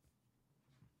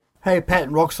 Hey, Pat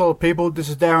and Rock Solid people, this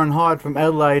is Darren Hyde from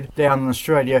Adelaide down in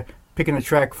Australia, picking a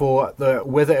track for the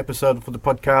weather episode for the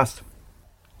podcast.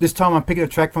 This time I'm picking a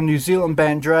track from New Zealand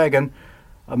band Dragon.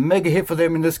 A mega hit for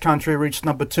them in this country reached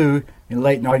number 2 in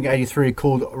late 1983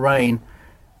 called Rain.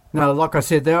 Now, like I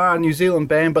said, they are a New Zealand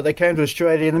band, but they came to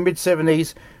Australia in the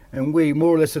mid-70s and we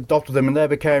more or less adopted them and they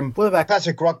became one of our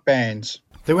classic rock bands.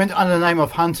 They went under the name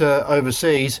of Hunter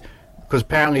overseas because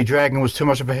apparently Dragon was too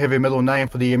much of a heavy metal name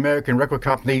for the American record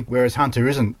company, whereas Hunter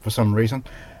isn't for some reason.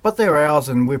 But they're ours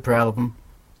and we're proud of them.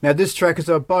 Now this track is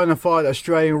a bona fide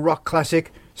Australian rock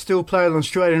classic, still played on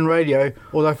Australian radio,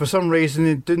 although for some reason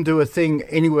it didn't do a thing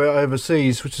anywhere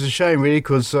overseas, which is a shame really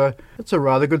because it's a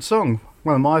rather good song.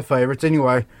 One of my favourites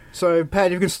anyway. So,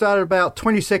 Pat, you can start at about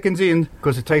 20 seconds in,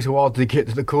 because it takes a while to get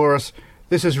to the chorus.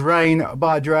 This is Rain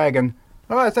by Dragon.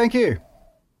 All right, thank you.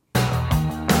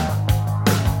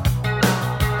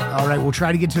 All right, we'll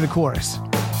try to get to the chorus.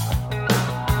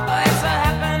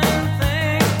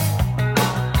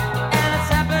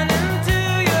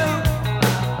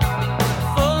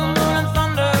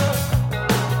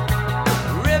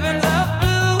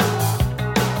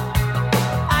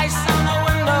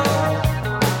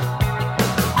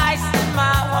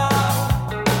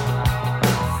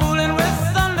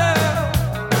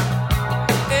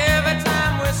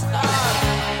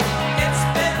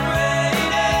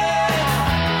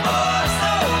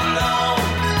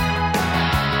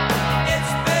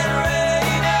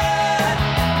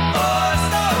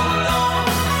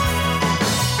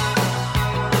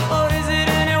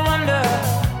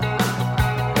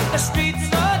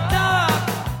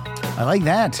 I like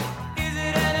that.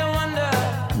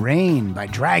 Rain by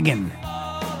Dragon.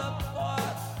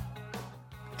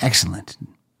 Excellent.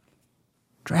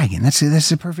 Dragon,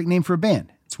 that's a perfect name for a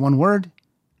band. It's one word.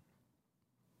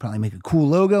 Probably make a cool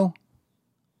logo.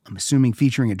 I'm assuming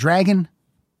featuring a dragon.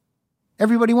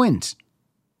 Everybody wins.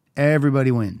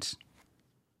 Everybody wins.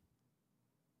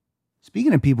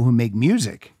 Speaking of people who make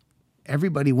music,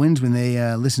 everybody wins when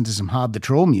they listen to some Hob the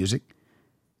Troll music.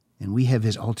 And we have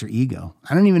his alter ego.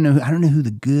 I don't know who the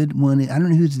good one is. I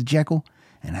don't know who's the Jekyll,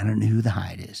 and I don't know who the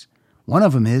Hyde is. One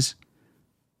of them is.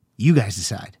 You guys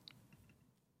decide.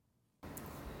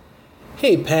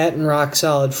 Hey, Pat and Rock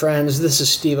Solid friends. This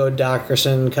is Steve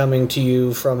O'Dockerson coming to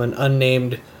you from an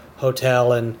unnamed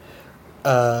hotel in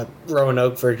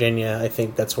Roanoke, Virginia. I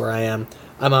think that's where I am.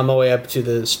 I'm on my way up to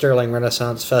the Sterling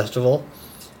Renaissance Festival.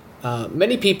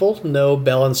 Many people know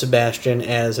Belle and Sebastian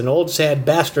as an old sad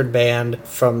bastard band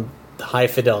from High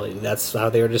Fidelity. That's how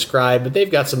they were described, but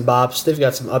they've got some bops, they've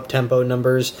got some up-tempo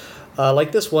numbers,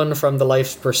 like this one from The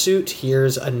Life's Pursuit.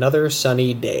 Here's Another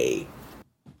Sunny Day.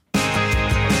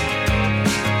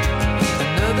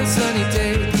 Another sunny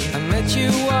day, I met you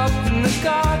up in the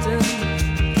garden.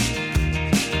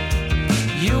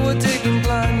 You were taking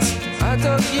plans, I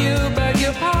took you beg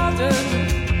your pardon.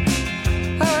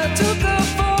 I took a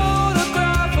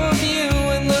photograph of you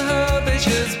in the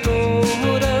herbaceous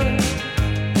border.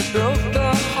 It broke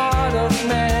the heart of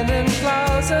men and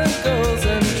flowers and girls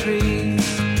and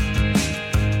trees.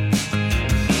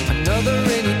 Another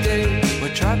rainy day,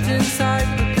 we're trapped inside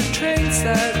with the train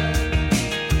set.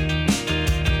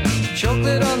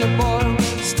 Chocolate on the boil,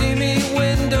 steamy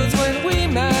windows when we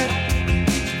met.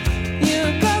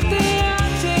 You got the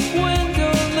attic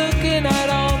window looking out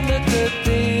on the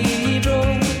cathedral.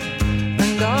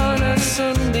 And on a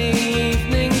Sunday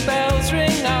evening, bells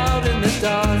ring out in the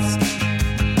dust.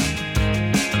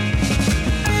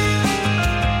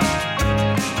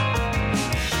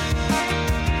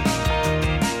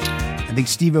 I think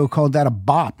Steve-O called that a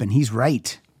bop, and he's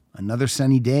right. Another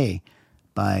Sunny Day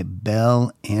by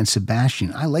Belle and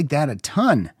Sebastian. I like that a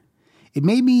ton. It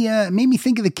made me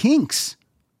think of the Kinks.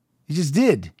 It just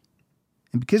did.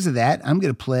 And because of that, I'm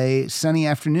going to play Sunny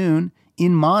Afternoon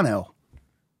in mono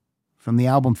from the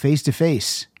album Face to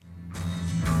Face.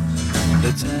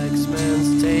 The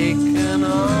taxman's taken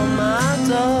all my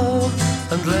dough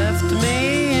and left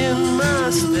me in my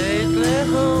stately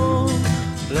home,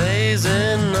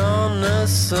 blazing on a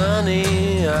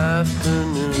sunny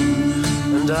afternoon.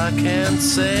 And I can't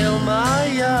sail my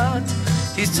yacht,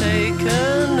 he's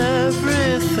taken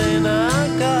everything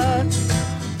I got.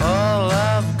 All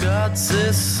I've got's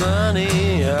this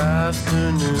sunny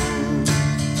afternoon.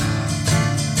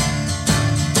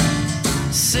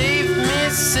 Save me,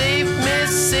 save me,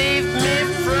 save me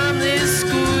from this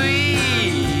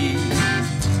squeeze.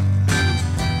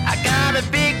 I got a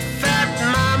big fat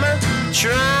mama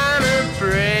trying to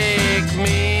break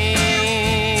me.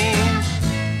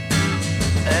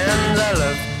 And I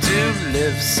love to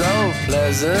live so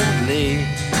pleasantly,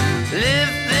 live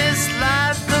this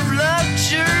life of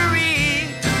luxury,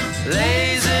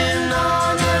 blazing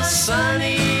on a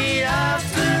sunny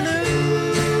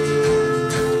afternoon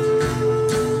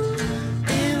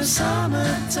in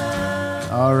summertime.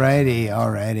 Alrighty.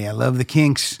 I love the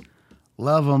Kinks.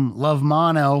 Love them. Love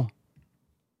mono.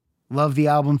 Love the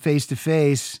album Face to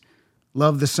Face.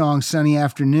 Love the song Sunny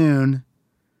Afternoon.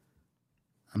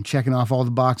 I'm checking off all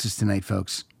the boxes tonight,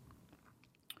 folks.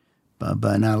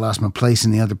 But now I lost my place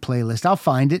in the other playlist. I'll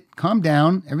find it. Calm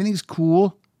down. Everything's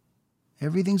cool.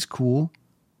 Everything's cool.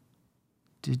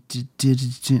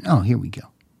 Oh, here we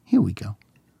go.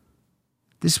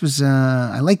 This was,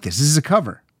 I like this. This is a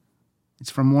cover. It's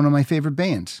from one of my favorite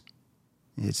bands.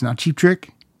 It's not Cheap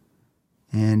Trick.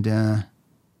 And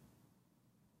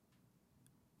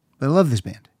But I love this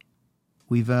band.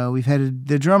 We've had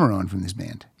the drummer on from this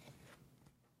band.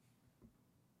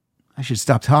 I should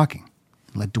stop talking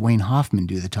and let Dwayne Hoffman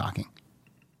do the talking.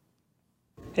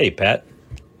 Hey, Pat.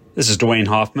 This is Dwayne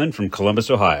Hoffman from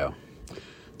Columbus, Ohio.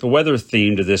 The weather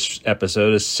theme to this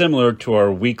episode is similar to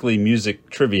our weekly music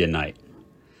trivia night.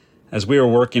 As we were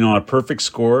working on a perfect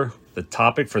score, the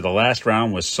topic for the last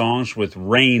round was songs with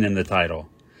rain in the title.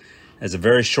 As a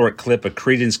very short clip of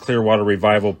Creedence Clearwater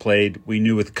Revival played, we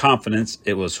knew with confidence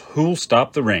it was Who'll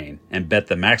Stop the Rain and bet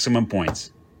the maximum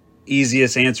points.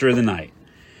 Easiest answer of the night.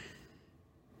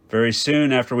 Very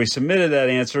soon after we submitted that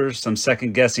answer, some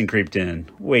second guessing creeped in.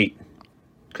 Wait,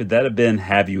 could that have been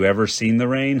Have You Ever Seen the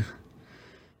Rain?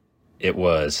 It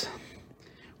was.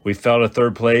 We fell to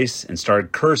third place and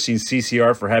started cursing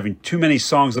CCR for having too many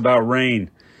songs about rain.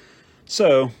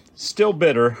 So, still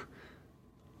bitter,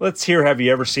 let's hear Have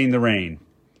You Ever Seen the Rain?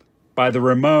 By the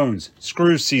Ramones.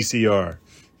 Screw CCR.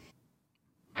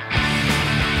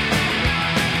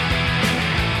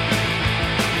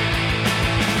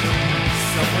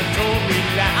 Someone told me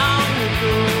long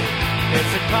ago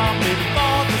there's a calm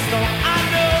before the storm. I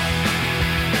know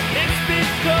it's been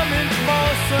coming for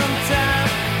some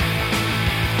time.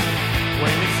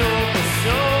 When it's over,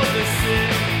 so they say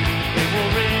it will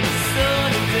rain a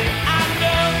sunny day. I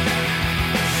know,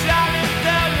 shining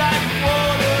down like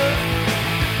water.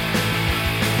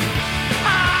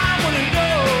 I wanna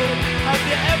know, have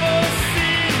you ever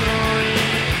seen the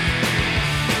rain?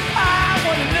 I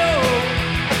wanna know,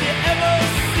 have you ever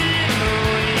seen the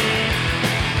rain?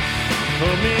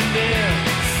 Coming down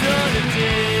sunny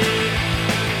day.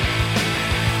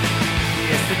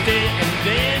 Yesterday and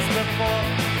days before,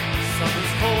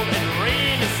 summer's cold and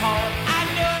rain is hard. I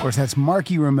know. Of course, that's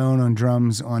Marky Ramone on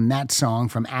drums on that song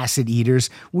from Acid Eaters.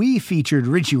 We featured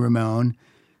Richie Ramone,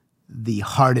 the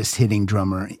hardest hitting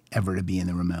drummer ever to be in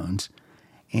the Ramones.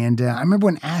 And I remember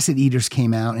when Acid Eaters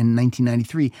came out in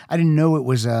 1993, I didn't know it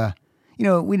was, we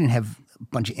didn't have a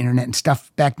bunch of internet and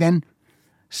stuff back then.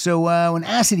 So when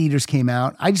Acid Eaters came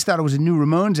out, I just thought it was a new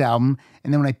Ramones album.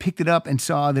 And then when I picked it up and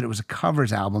saw that it was a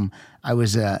covers album, I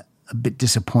was a bit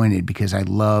disappointed because I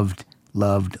loved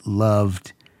Mondo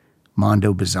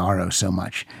Bizarro so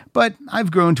much. But I've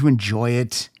grown to enjoy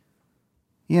it.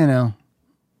 You know,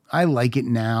 I like it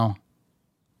now.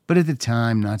 But at the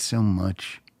time, not so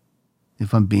much,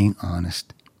 if I'm being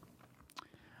honest.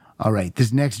 All right,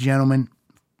 this next gentleman,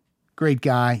 great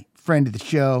guy, friend of the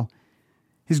show.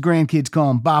 His grandkids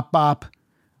call him Bop Bop.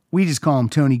 We just call him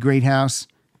Tony Greathouse.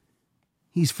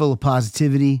 He's full of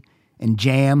positivity and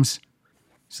jams.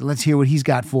 So let's hear what he's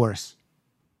got for us.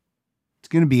 It's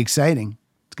going to be exciting.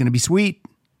 It's going to be sweet.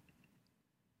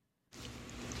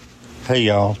 Hey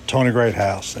y'all, Tony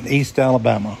Greathouse in East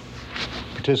Alabama,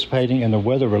 participating in the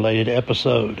weather-related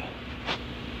episode.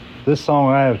 This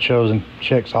song I have chosen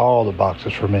checks all the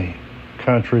boxes for me.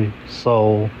 Country,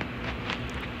 soul,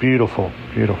 beautiful,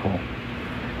 beautiful.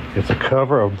 It's a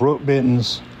cover of Brooke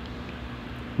Benton's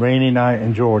Rainy Night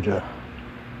in Georgia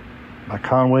by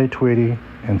Conway Twitty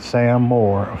and Sam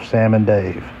Moore of Sam and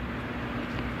Dave.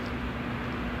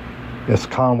 It's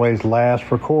Conway's last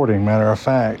recording, matter of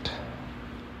fact.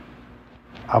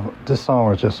 This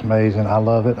song is just amazing. I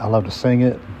love it. I love to sing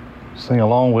it, sing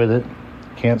along with it.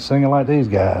 Can't sing it like these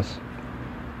guys.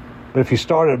 But if you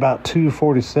start at about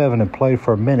 2:47 and play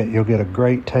for a minute, you'll get a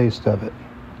great taste of it.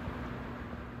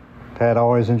 Pat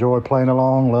always enjoyed playing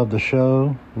along, loved the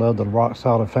show, loved the Rock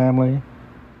Solid family.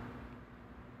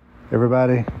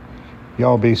 Everybody,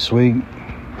 y'all be sweet.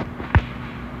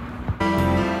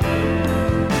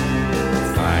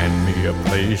 Find me a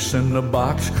place in the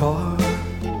boxcar.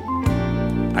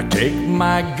 I take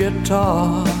my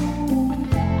guitar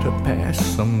to pass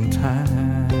some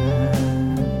time.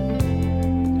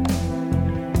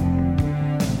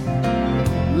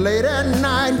 Late at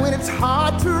night when it's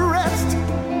hard to rest,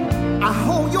 I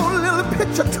hold your little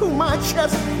picture to my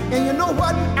chest, and you know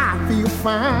what? I feel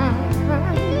fine.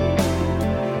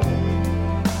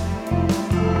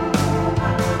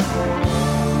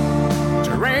 It's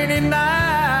a rainy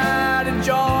night in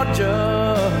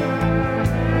Georgia.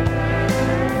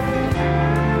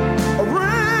 A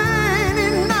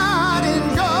rainy night in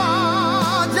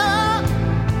Georgia.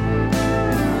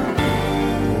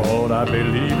 Lord, I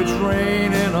believe it's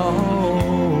raining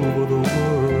all over the world.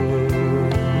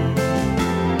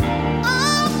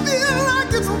 I feel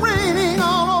like it's raining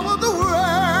all over the world.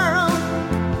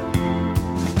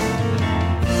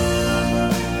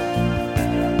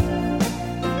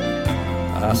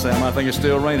 Sam, I think it's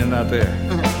still raining out there.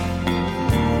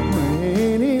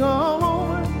 Raining all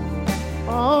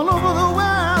over the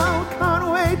world.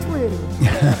 Conway Twitty.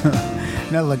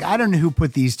 Now, look, I don't know who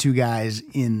put these two guys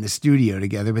in the studio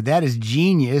together, but that is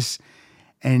genius.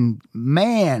 And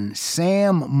man,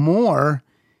 Sam Moore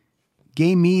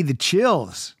gave me the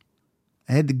chills.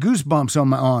 I had the goosebumps on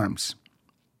my arms.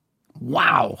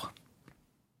 Wow.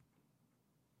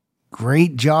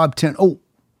 Great job, Oh,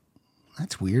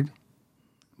 that's weird.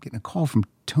 I'm getting a call from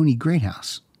Tony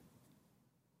Greathouse.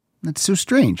 That's so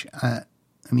strange.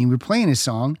 We're playing his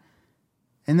song,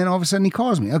 and then all of a sudden he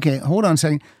calls me. Okay, hold on a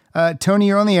second. Tony,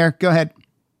 you're on the air. Go ahead.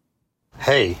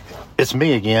 Hey, it's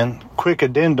me again. Quick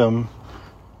addendum.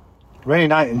 Rainy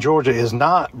Night in Georgia is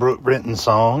not Brooke Brenton's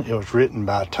song. It was written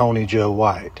by Tony Joe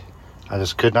White. I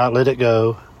just could not let it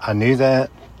go. I knew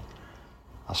that.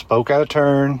 I spoke out of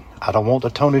turn. I don't want the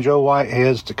Tony Joe White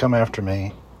heads to come after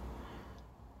me.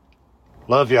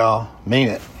 Love y'all. Mean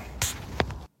it.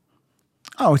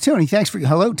 Oh, Tony, thanks for...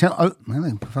 Hello? Well,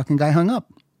 the fucking guy hung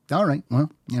up. All right,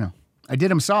 well, I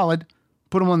did him solid,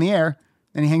 put him on the air,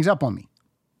 and he hangs up on me.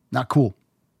 Not cool.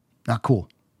 Not cool.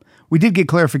 We did get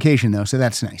clarification, though, so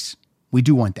that's nice. We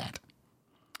do want that.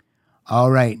 All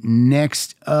right,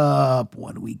 next up,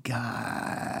 what do we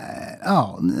got?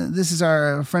 Oh, this is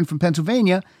our friend from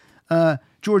Pennsylvania,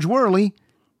 George Worley.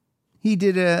 He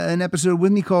did an episode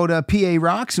with me called PA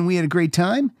Rocks, and we had a great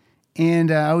time.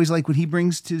 And I always like what he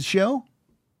brings to the show,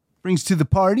 brings to the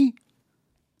party.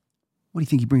 What do you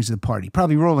think he brings to the party?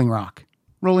 Probably Rolling Rock.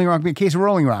 Rolling Rock, a case of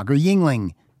Rolling Rock, or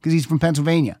Yingling, because he's from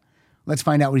Pennsylvania. Let's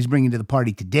find out what he's bringing to the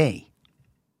party today.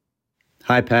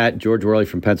 Hi, Pat. George Worley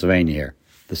from Pennsylvania here.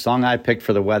 The song I picked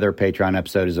for the Weather Patreon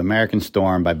episode is American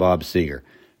Storm by Bob Seger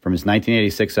from his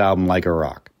 1986 album Like a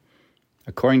Rock.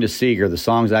 According to Seger, the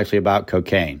song is actually about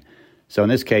cocaine. So in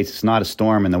this case, it's not a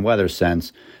storm in the weather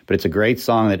sense, but it's a great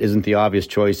song that isn't the obvious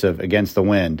choice of Against the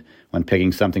Wind when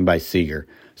picking something by Seger.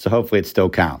 So hopefully it still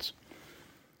counts.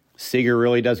 Seger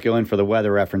really does go in for the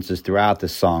weather references throughout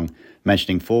this song,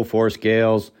 mentioning full force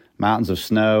gales, mountains of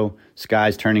snow,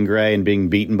 skies turning gray, and being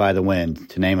beaten by the wind,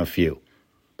 to name a few.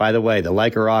 By the way, the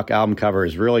Like a Rock album cover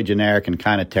is really generic and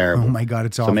kind of terrible. Oh my God,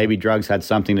 it's awful. So maybe drugs had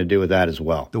something to do with that as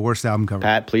well. The worst album cover.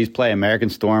 Pat, please play American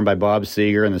Storm by Bob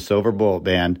Seger and the Silver Bullet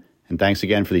Band, and thanks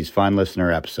again for these fun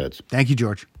listener episodes. Thank you,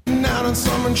 George. Out on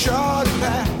someone shot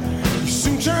back, you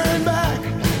soon turn back.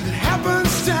 It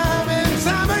happens time and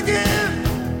time again.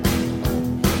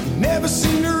 Never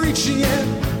seem to reach the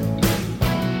end.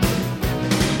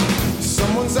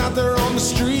 Someone's out there on the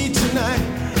street tonight.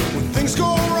 When things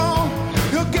go wrong,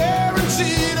 he'll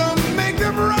guarantee to make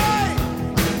them right.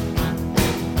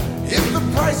 If the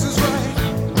price is right.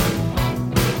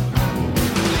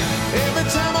 Every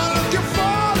time I look, you're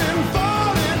falling,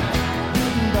 falling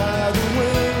by the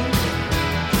wind.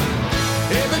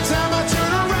 Every time I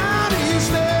turn around, he's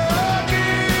there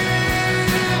again.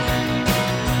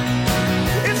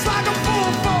 It's like a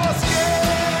full force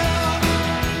gale,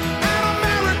 an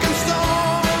American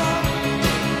storm.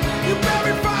 You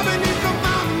bury fire beneath the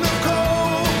mountain of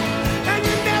cold, and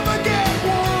you never get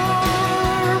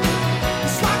warm.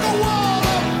 It's like a wall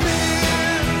of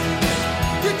mist.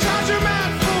 You charge him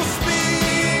at full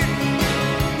speed.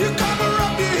 You cover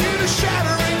up, you hear the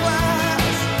shattering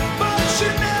glass, but you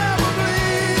never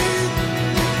bleed.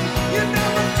 You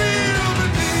never feel the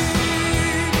need.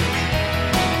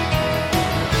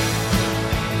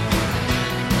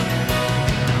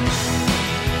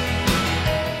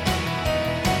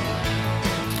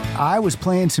 I was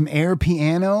playing some air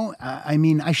piano.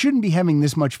 I shouldn't be having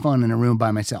this much fun in a room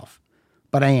by myself,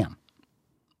 but I am.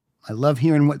 I love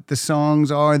hearing what the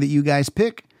songs are that you guys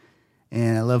pick,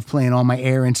 and I love playing all my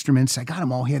air instruments. I got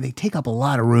them all here. They take up a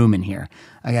lot of room in here.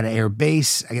 I got an air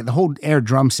bass. I got the whole air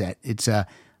drum set. It's the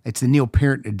Neil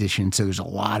Peart edition, so there's a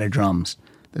lot of drums.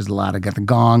 I got the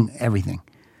gong, everything.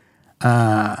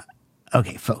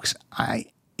 Okay, folks,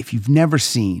 if you've never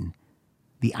seen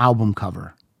the album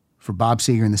cover for Bob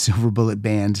Seger and the Silver Bullet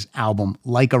Band's album,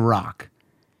 Like a Rock,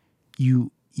 you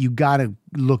got to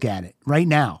look at it right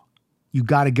now. You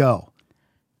got to go.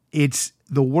 It's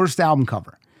the worst album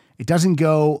cover. It doesn't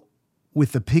go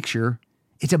with the picture.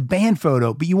 It's a band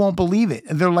photo, but you won't believe it.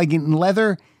 They're like in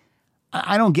leather.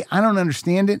 I don't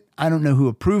understand it. I don't know who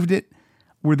approved it.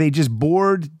 Were they just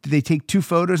bored? Did they take two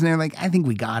photos and they're like, I think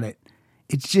we got it.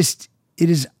 It's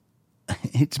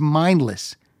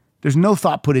mindless. There's no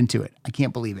thought put into it. I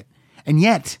can't believe it. And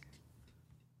yet,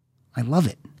 I love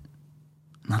it.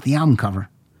 Not the album cover.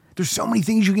 There's so many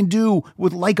things you can do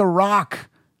with Like a Rock.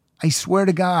 I swear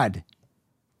to God,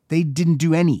 they didn't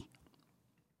do any.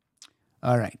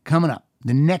 All right, coming up,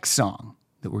 the next song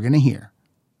that we're going to hear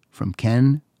from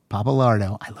Ken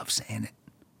Pappalardo. I love saying it.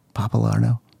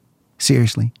 Pappalardo.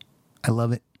 Seriously, I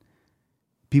love it.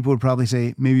 People would probably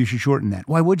say, maybe you should shorten that.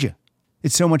 Why would you?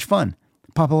 It's so much fun.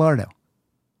 Pappalardo.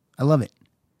 I love it.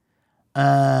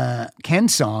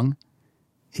 Ken's song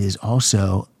is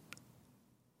also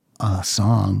a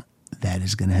song that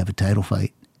is going to have a title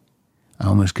fight. I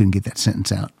almost couldn't get that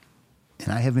sentence out.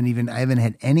 And I haven't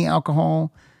had any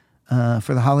alcohol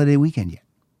for the holiday weekend yet.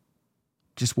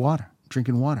 Just water,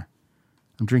 drinking water.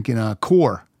 I'm drinking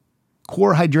Core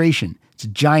Hydration. It's a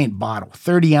giant bottle,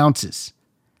 30 ounces.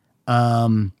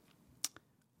 Last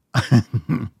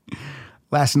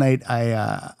night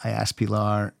I asked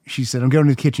Pilar, she said, I'm going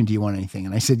to the kitchen. Do you want anything?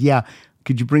 And I said, yeah,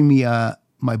 could you bring me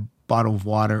my bottle of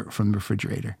water from the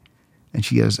refrigerator? And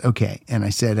she goes, okay. And I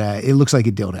said, it looks like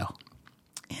a dildo.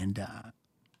 And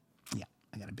yeah,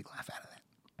 I got a big laugh out of that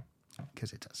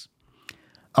because it does.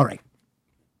 All right.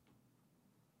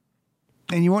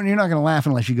 And you're not going to laugh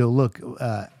unless you go look,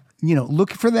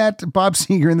 look for that Bob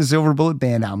Seger and the Silver Bullet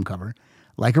Band album cover,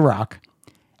 Like a Rock,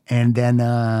 and then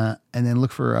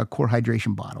look for a Core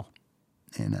Hydration bottle,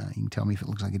 and you can tell me if it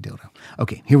looks like a dildo.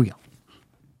 Okay, here we go.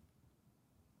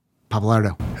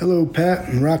 Pappalardo. Hello, Pat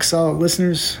and Rock Solid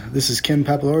listeners. This is Ken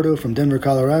Pappalardo from Denver,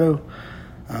 Colorado.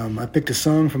 I picked a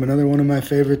song from another one of my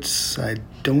favorites. I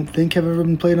don't think have ever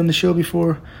been played on the show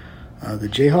before. The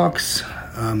Jayhawks.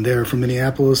 They're from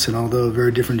Minneapolis, and although a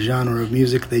very different genre of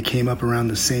music, they came up around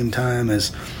the same time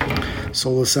as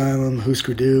Soul Asylum,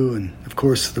 Husker Du, and of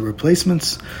course The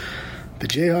Replacements. The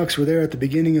Jayhawks were there at the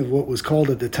beginning of what was called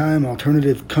at the time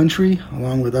alternative country,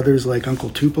 along with others like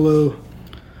Uncle Tupelo,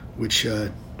 which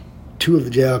two of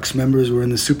the Jayhawks members were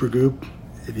in the supergroup,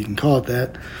 if you can call it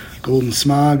that, Golden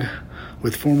Smog,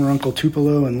 with former Uncle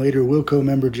Tupelo and later Wilco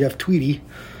member Jeff Tweedy.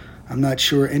 I'm not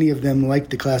sure any of them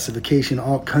liked the classification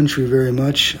alt country very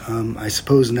much. I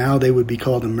suppose now they would be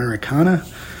called Americana,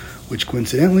 which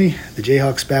coincidentally, the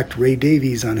Jayhawks backed Ray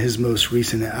Davies on his most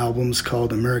recent albums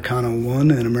called Americana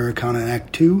 1 and Americana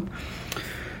Act 2.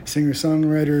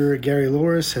 Singer-songwriter Gary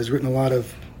Loris has written a lot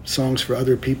of songs for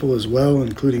other people as well,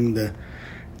 including the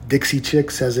Dixie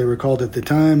Chicks, as they were called at the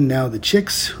time, now the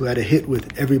Chicks, who had a hit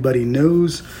with Everybody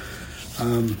Knows.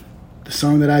 The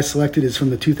song that I selected is from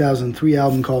the 2003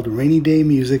 album called Rainy Day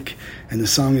Music, and the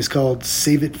song is called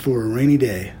Save It for a Rainy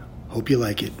Day. Hope you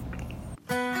like it.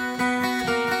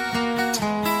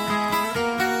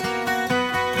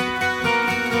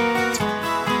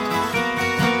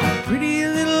 Pretty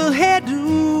little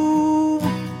hairdo,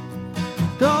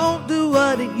 don't do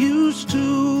what it used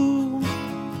to.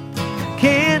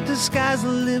 Can't disguise the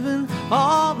living,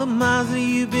 all the miles that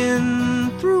you've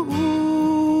been through.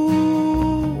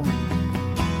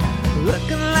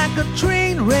 Looking like a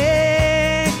train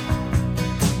wreck,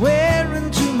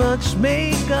 wearing too much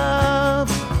makeup,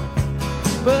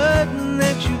 burden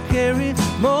that you carry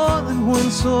more than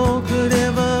one soul could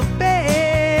ever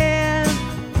bear.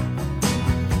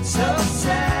 So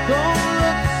sad, don't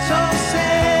look so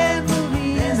sad,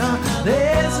 Marina.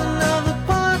 There's another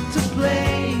part to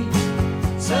play.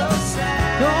 So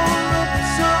sad, don't look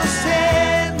so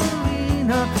sad,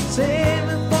 Marina. Save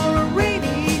it for a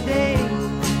rainy day.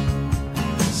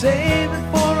 Save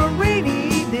it for a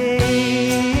rainy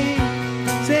day.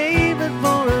 Save it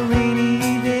for a rainy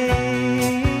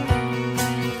day.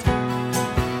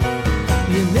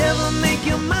 You never make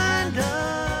your mind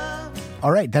up.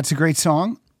 All right, that's a great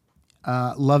song.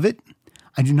 Love it.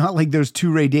 I do not like those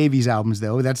two Ray Davies albums,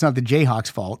 though. That's not the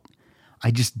Jayhawks' fault. I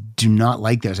just do not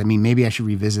like those. I mean, maybe I should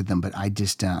revisit them, but I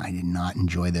just I did not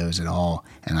enjoy those at all.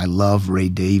 And I love Ray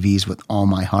Davies with all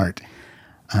my heart.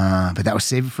 But that was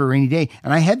Save It for a Rainy Day.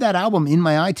 And I had that album in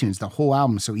my iTunes, the whole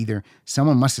album. So either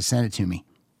someone must have sent it to me.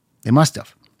 They must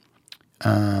have.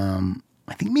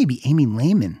 I think maybe Amy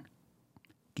Lehman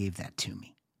gave that to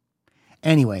me.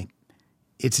 Anyway,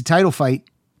 it's a title fight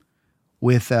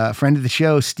with a friend of the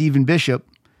show, Stephen Bishop,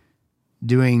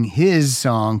 doing his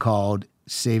song called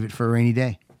Save It for a Rainy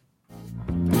Day.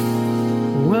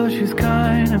 Well, she's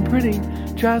kind and pretty,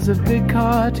 drives a big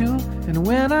car too. And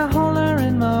when I hold her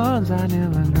in my arms, I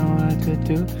never know what to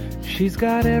do. She's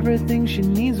got everything she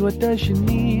needs, what does she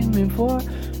need me for?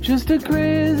 Just a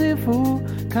crazy fool,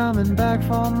 coming back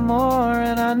for more.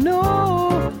 And I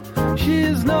know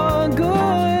she's no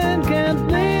good, can't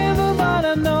blame her, but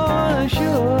I know I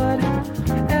should.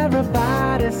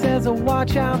 Everybody says, oh,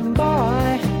 watch out,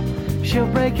 boy. She'll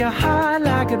break your heart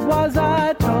like it was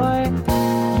a toy.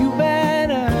 You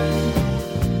better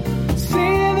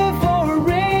save it for a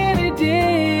rainy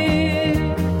day.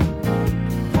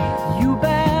 You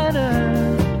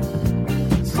better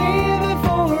save it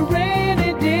for a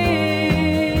rainy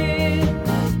day.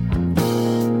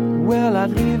 Well,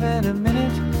 I'd leave in a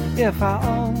minute if I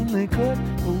only could.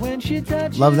 But when she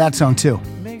touches, Love that song too.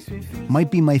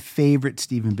 Might be my favorite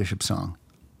Stephen Bishop song.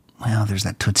 Well, there's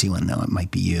that Tootsie one though. It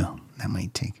might be you. That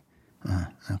might take.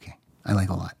 Okay. I like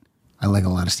a lot. I like a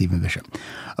lot of Stephen Bishop.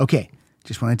 Okay.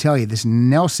 Just want to tell you, this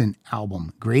Nelson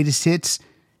album, Greatest Hits,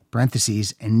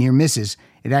 parentheses, and Near Misses,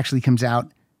 it actually comes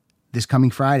out this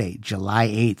coming Friday, July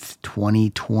 8th,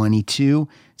 2022.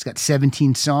 It's got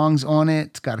 17 songs on it.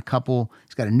 It's got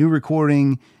a new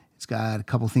recording. It's got a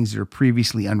couple things that are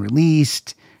previously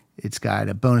unreleased. It's got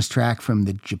a bonus track from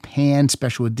the Japan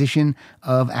special edition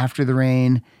of After the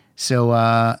Rain. So,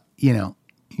 you're going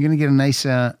to get a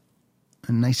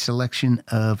nice selection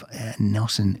of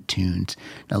Nelson tunes.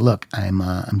 Now, look,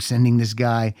 I'm sending this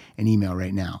guy an email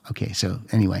right now. Okay, so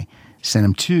anyway, send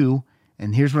him two,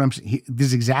 and here's what this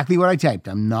is exactly what I typed.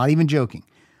 I'm not even joking.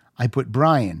 I put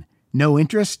Brian, no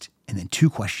interest, and then 2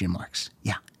 question marks.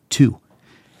 Yeah, 2.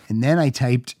 And then I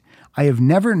typed, I have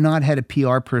never not had a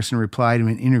PR person reply to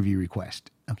an interview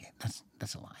request. Okay, that's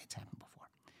a lie. It's happened before.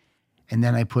 And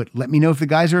then I put, let me know if the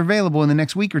guys are available in the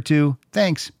next week or 2.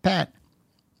 Thanks, Pat.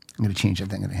 I'm going to change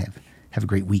that. I'm going to have a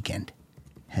great weekend.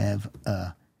 Have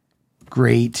a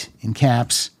great, in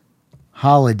caps,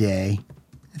 holiday,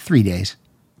 3 days,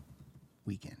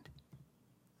 weekend.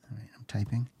 All right, I'm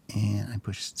typing, and I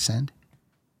push send.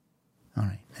 All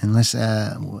right, unless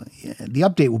the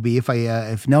update will be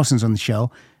if Nelson's on the show,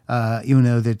 you'll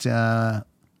know that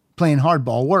playing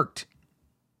hardball worked.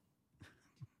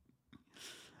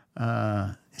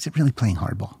 Is it really playing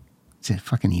hardball? It's a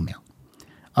fucking email.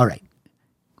 All right.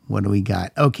 What do we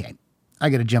got? Okay. I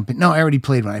got to jump in. No, I already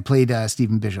played one. I played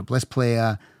Stephen Bishop. Let's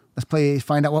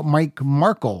find out what Mike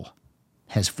Markle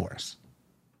has for us.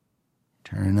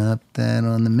 Turn up that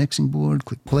on the mixing board.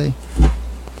 Click play.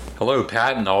 Hello,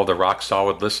 Pat, and all the Rock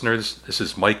Solid listeners. This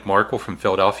is Mike Markle from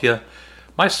Philadelphia.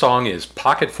 My song is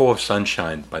Pocket Full of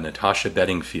Sunshine by Natasha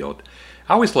Bedingfield.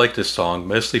 I always like this song,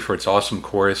 mostly for its awesome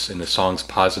chorus and the song's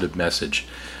positive message.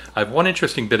 I have one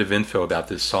interesting bit of info about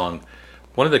this song.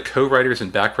 One of the co-writers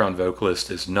and background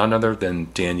vocalists is none other than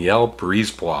Danielle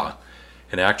Brisebois,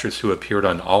 an actress who appeared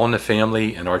on All in the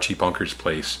Family and Archie Bunker's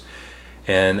Place.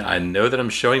 And I know that I'm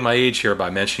showing my age here by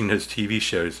mentioning those TV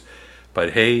shows,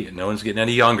 but hey, no one's getting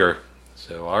any younger.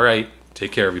 So, all right,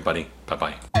 take care, everybody.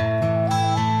 Bye-bye.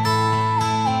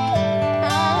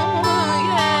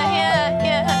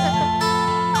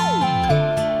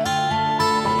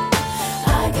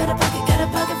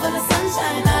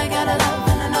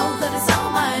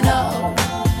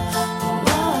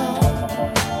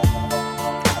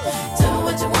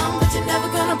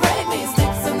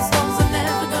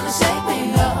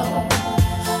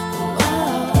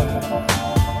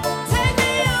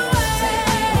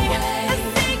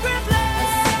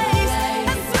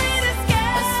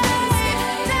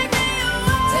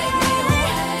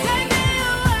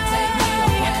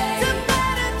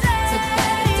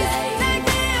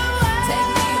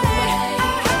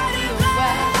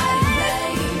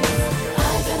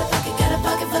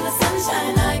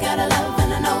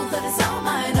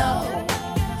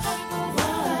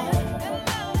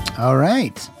 All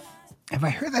right.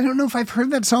 I don't know if I've heard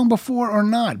that song before or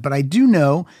not, but I do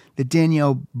know that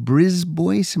Danielle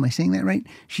Brisebois, am I saying that right?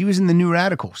 She was in the New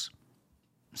Radicals.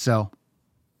 So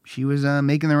she was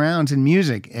making the rounds in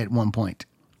music at one point.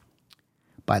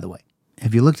 By the way,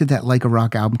 have you looked at that Like a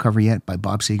Rock album cover yet by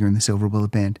Bob Seger and the Silver Bullet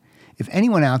Band? If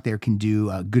anyone out there can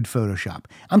do good Photoshop,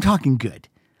 I'm talking good.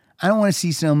 I don't want to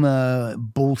see some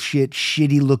bullshit,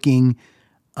 shitty looking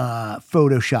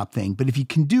Photoshop thing. But if you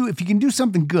can do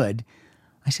something good,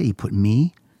 I say you put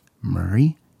me,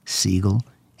 Murray, Siegel,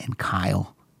 and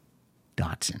Kyle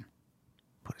Dotson.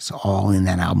 Put us all in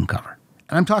that album cover.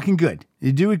 And I'm talking good.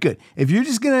 You do it good. If you're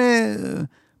just going to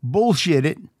bullshit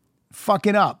it, fuck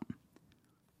it up,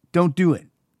 don't do it.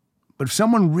 But if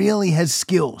someone really has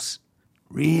skills,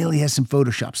 really has some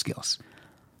Photoshop skills,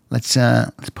 let's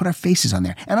put our faces on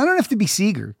there. And I don't have to be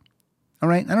Seeger. All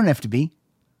right? I don't have to be.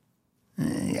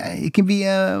 It can be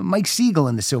Mike Siegel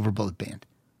in the Silver Bullet Band.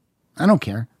 I don't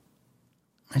care.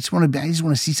 I just want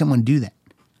to see someone do that.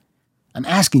 I'm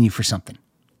asking you for something.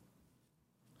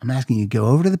 I'm asking you to go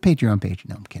over to the Patreon page.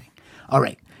 No, I'm kidding. All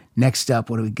right. Next up,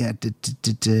 what do we got?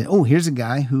 Oh, here's a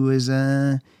guy who is,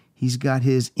 he's got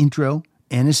his intro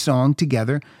and his song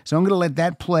together. So I'm going to let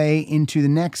that play into the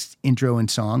next intro and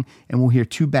song, and we'll hear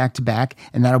 2 back to back,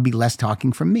 and that'll be less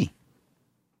talking from me.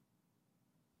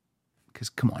 Because,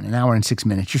 come on, 1 hour and 6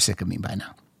 minutes. You're sick of me by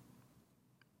now.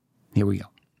 Here we go.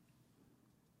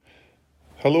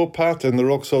 Hello, Pat and the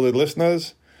Rock Solid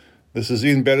listeners. This is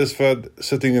Ian Beresford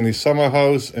sitting in his summer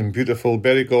house in beautiful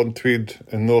Berwick-on-Tweed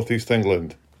in northeast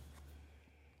England.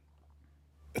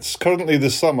 It's currently the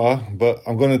summer, but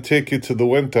I'm going to take you to the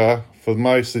winter for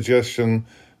my suggestion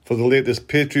for the latest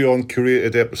Patreon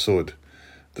curated episode.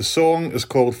 The song is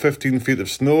called 15 Feet of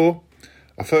Snow,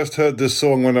 I first heard this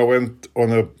song when I went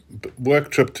on a work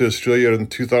trip to Australia in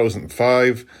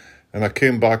 2005, and I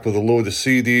came back with a load of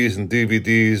CDs and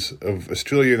DVDs of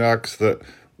Australian acts that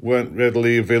weren't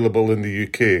readily available in the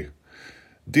UK.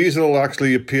 Diesel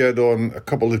actually appeared on a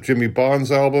couple of Jimmy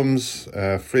Barnes albums,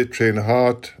 Freight Train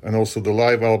Heart, and also the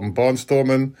live album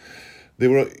Barnstormin'. They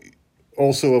were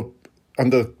also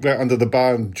under the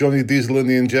band Johnny Diesel and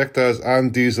the Injectors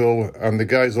and Diesel, and the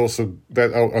guy's also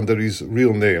went out under his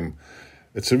real name.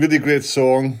 It's a really great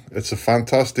song. It's a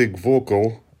fantastic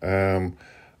vocal. I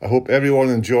hope everyone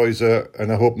enjoys it,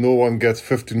 and I hope no one gets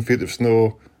 15 feet of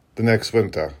snow the next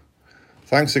winter.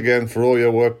 Thanks again for all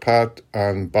your work, Pat,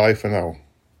 and bye for now.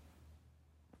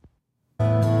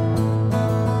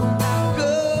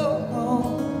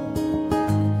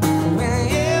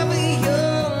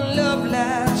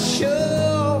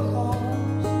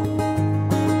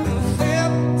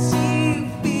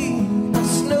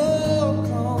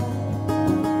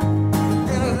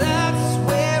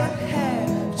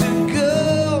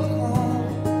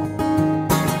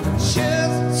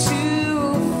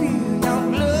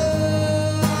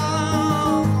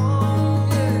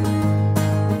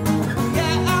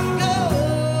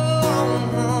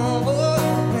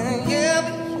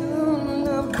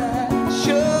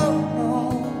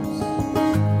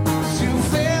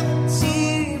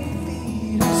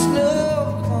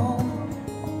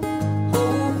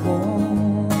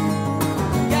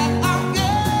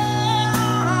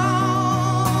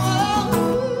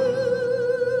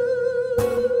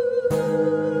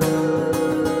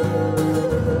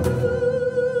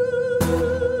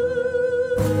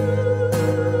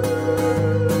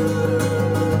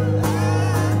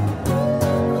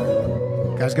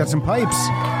 Guy's got some pipes.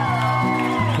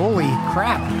 Holy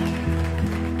crap.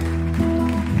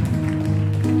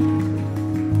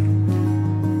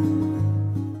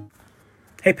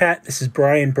 Hey Pat, this is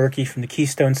Brian Berkey from the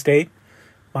Keystone State.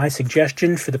 My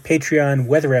suggestion for the Patreon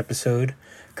weather episode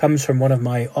comes from one of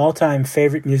my all-time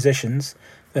favorite musicians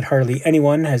that hardly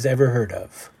anyone has ever heard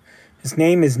of. His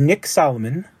name is Nick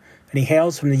Solomon, and he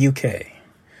hails from the UK.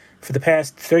 For the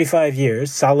past 35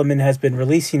 years, Solomon has been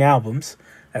releasing albums,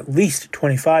 at least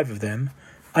 25 of them,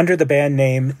 under the band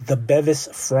name The Bevis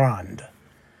Frond.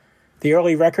 The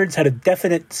early records had a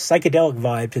definite psychedelic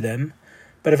vibe to them,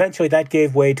 but eventually that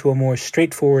gave way to a more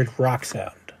straightforward rock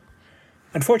sound.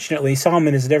 Unfortunately,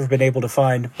 Solomon has never been able to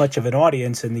find much of an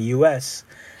audience in the US,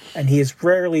 and he has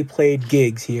rarely played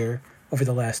gigs here over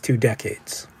the last 2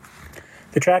 decades.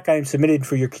 The track I am submitted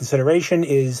for your consideration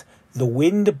is The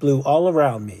Wind Blew All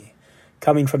Around Me,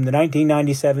 coming from the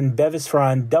 1997 Bevis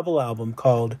Frond double album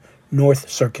called North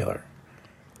Circular.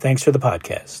 Thanks for the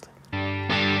podcast.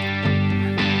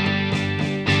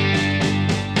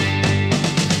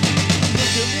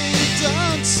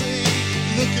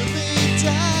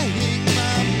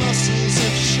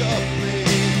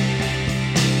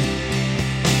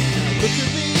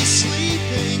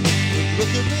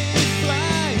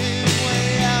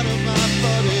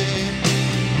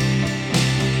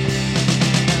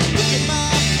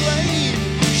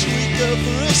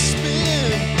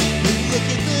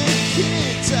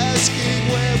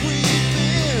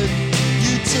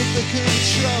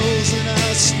 Controls and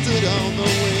I stood on the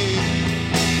wing.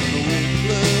 The wind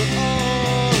blew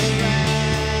all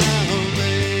around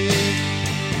me.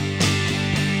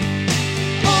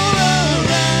 All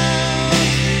around.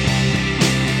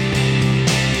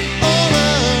 All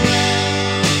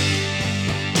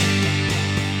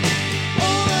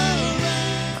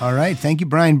around. All right. Thank you,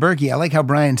 Brian Berkey. I like how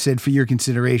Brian said for your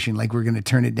consideration, like we're going to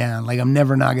turn it down. Like I'm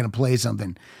never not going to play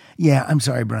something. Yeah, I'm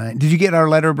sorry, Brian. Did you get our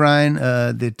letter, Brian,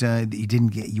 that you didn't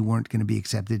get? You weren't going to be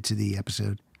accepted to the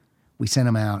episode. We sent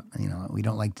them out. You know, we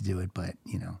don't like to do it, but,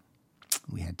 you know,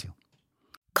 we had to.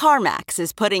 CarMax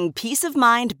is putting peace of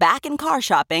mind back in car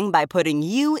shopping by putting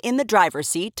you in the driver's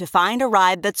seat to find a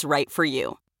ride that's right for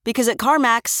you. Because at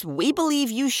CarMax, we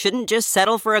believe you shouldn't just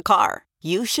settle for a car.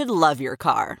 You should love your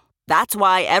car. That's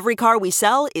why every car we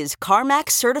sell is CarMax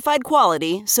certified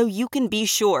quality, so you can be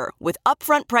sure with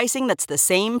upfront pricing that's the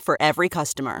same for every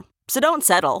customer. So don't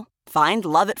settle. Find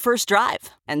love at first drive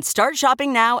and start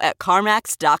shopping now at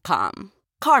CarMax.com.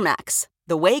 CarMax,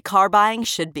 the way car buying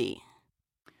should be.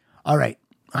 All right.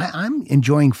 I'm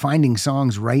enjoying finding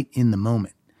songs right in the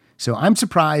moment. So I'm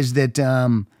surprised that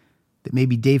that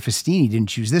maybe Dave Festini didn't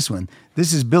choose this one.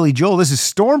 This is Billy Joel. This is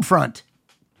Stormfront.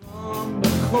 On the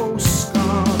Coast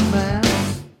Guard man,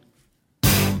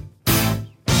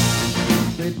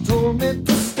 they told me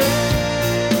to stay.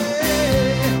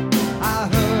 I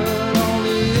heard all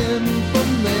the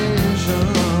information.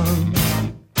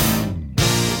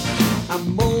 I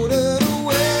motored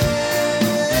away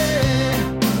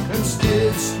and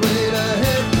stood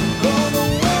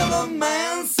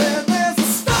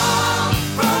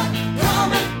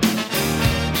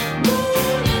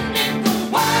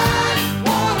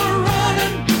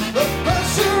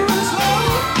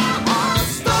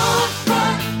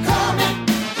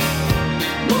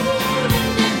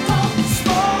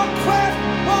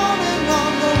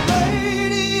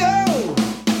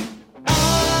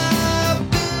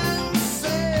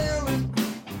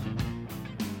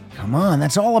Come on,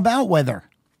 that's all about weather.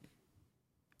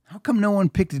 How come no one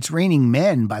picked It's Raining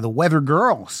Men by the Weather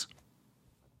Girls?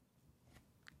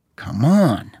 Come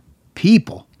on,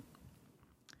 people.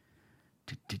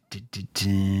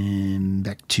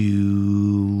 Back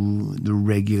to the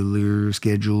regular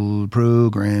scheduled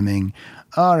programming.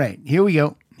 All right, here we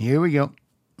go.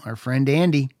 Our friend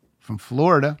Andy from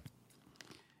Florida,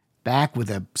 back with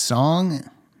a song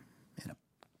and an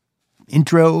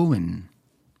intro. And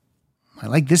I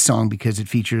like this song because it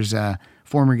features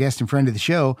former guest and friend of the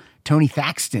show, Tony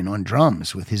Thaxton, on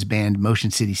drums with his band Motion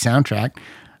City Soundtrack.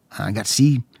 I got to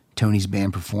see Tony's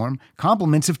band perform.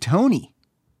 Compliments of Tony.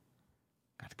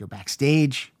 Got to go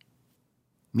backstage,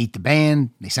 meet the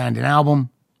band. They signed an album.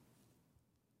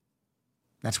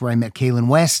 That's where I met Kaylin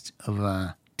West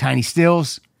of Tiny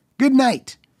Stills. Good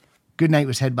Night. Good Night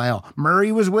was head by all.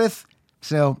 Murray was with.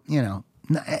 So,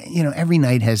 every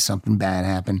night has something bad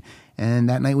happen. And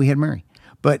that night we had Murray.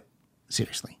 But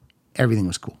seriously, everything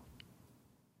was cool.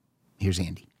 Here's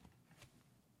Andy.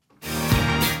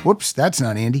 Whoops, that's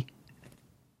not Andy.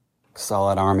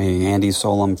 Solid Army, Andy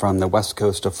Solom from the west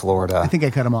coast of Florida. I think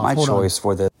I cut him off. Hold on.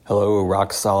 Hello,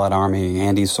 Rock Solid Army,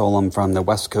 Andy Solom from the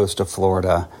west coast of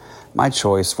Florida. My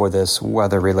choice for this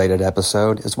weather-related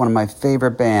episode is one of my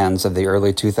favorite bands of the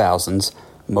early 2000s,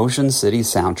 Motion City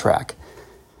Soundtrack.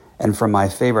 And from my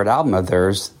favorite album of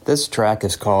theirs, this track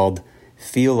is called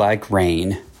Feel Like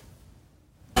Rain.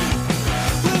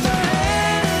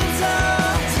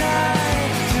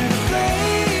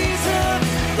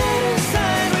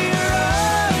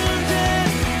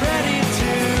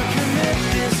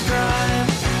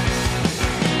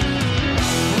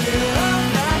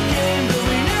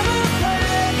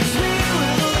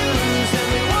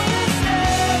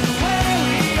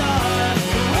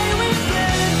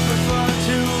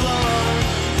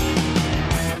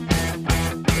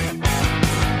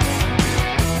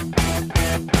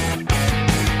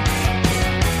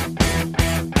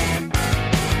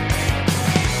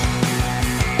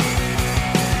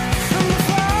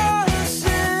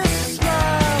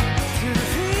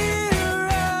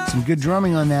 Good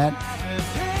drumming on that.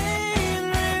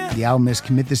 The album is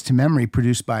Commit This to Memory,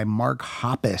 produced by Mark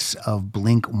Hoppus of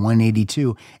Blink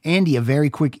 182. Andy, a very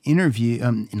quick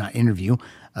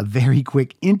a very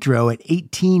quick intro at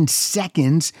 18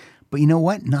 seconds. But you know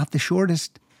what? Not the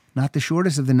shortest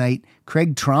of the night.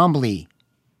 Craig Trombley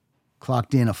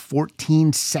clocked in a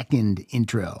 14-second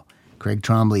intro. Craig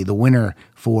Trombley, the winner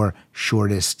for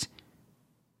shortest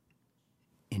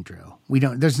intro.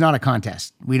 There's not a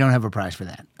contest. We don't have a prize for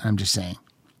that. I'm just saying.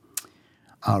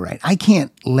 All right. I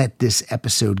can't let this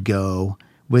episode go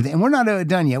and we're not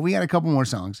done yet. We got a couple more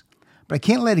songs, but I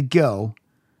can't let it go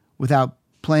without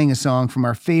playing a song from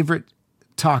our favorite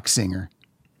talk singer,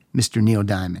 Mr. Neil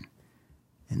Diamond.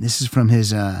 And this is from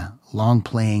his long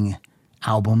playing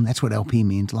album. That's what LP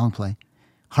means, long play.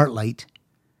 Heartlight.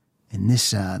 And this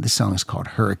song is called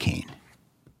Hurricane.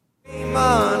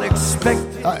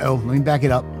 Uh-oh, let me back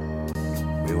it up.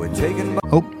 We were taken by.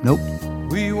 Oh, nope.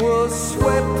 We were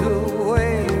swept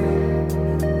away.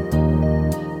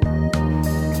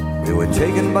 We were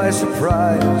taken by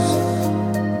surprise.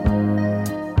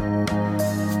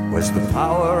 Was the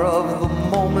power of the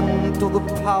moment or the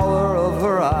power of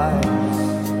her eyes?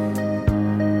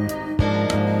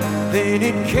 Then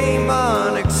it came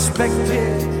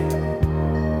unexpected,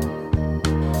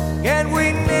 and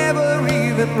we never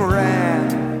even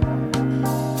ran.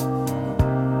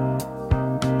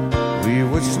 We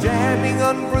were standing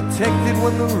unprotected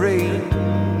when the rain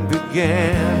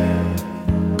began,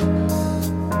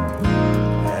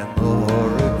 and the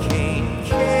hurricane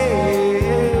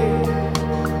came,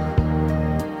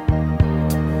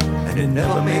 and it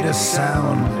never made a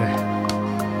sound.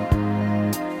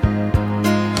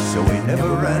 So we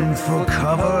never ran for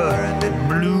cover, and it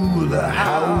blew the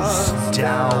house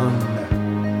down,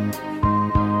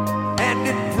 and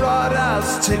it brought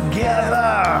us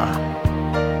together.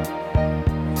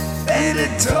 And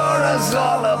it tore us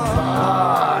all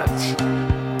apart.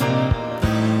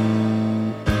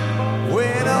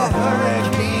 When a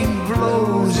hurricane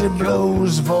blows, it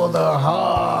blows for the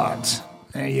heart.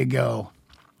 There you go.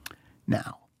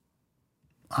 Now,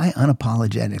 I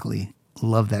unapologetically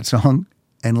love that song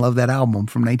and love that album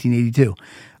from 1982.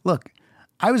 Look,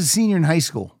 I was a senior in high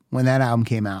school when that album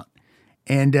came out.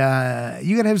 And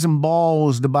you got to have some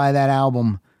balls to buy that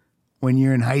album when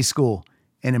you're in high school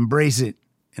and embrace it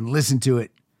and listen to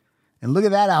it. And look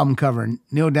at that album cover.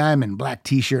 Neil Diamond, black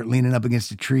t-shirt, leaning up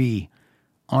against a tree,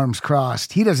 arms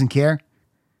crossed. He doesn't care.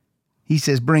 He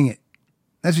says, bring it.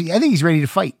 I think he's ready to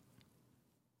fight.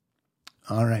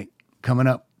 All right, coming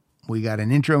up, we got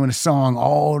an intro and a song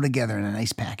all together in a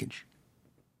nice package.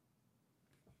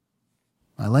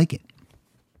 I like it.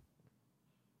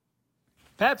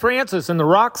 Pat Francis and the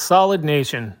Rock Solid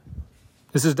Nation.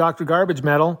 This is Dr. Garbage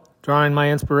Metal, drawing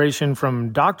my inspiration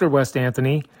from Dr. West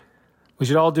Anthony. We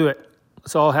should all do it.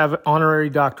 Let's all have honorary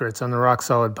doctorates on the Rock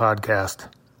Solid podcast.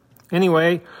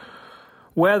 Anyway,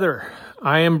 Weather.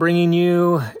 I am bringing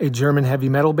you a German heavy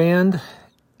metal band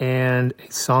and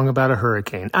a song about a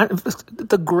hurricane.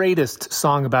 The greatest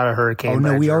song about a hurricane. Oh,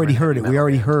 no, we already heard it. We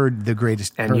already heard the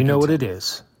greatest. And you know what it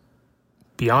is.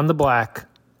 Beyond the Black,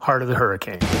 Heart of the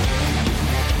Hurricane.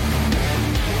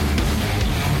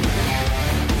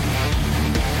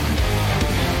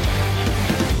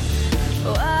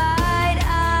 Wide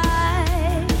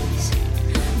eyes,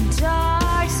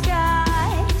 dark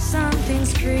sky,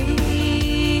 something's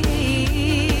creeping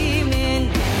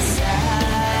inside.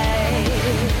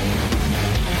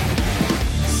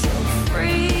 So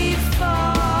free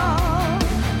fall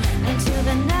until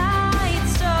the night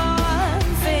storm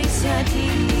face your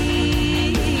demons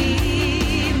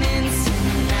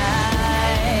tonight.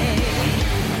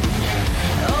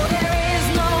 Oh, there is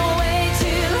no way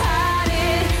to hide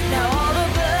it. Now all the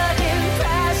blood and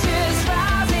pressure's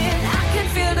rising. I can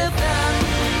feel the thunder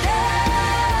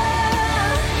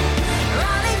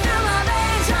running through my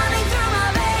veins, running through my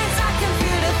veins. I can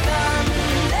feel the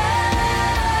thunder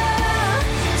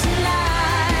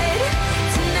tonight,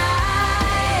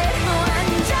 tonight. When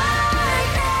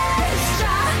darkness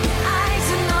strikes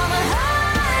and all the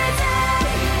hearts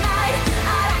ignite,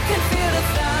 I can feel the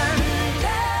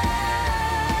thunder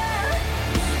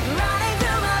running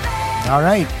through my veins. All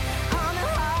right.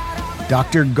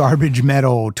 Dr. Garbage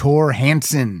Metal, Tor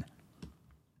Hansen.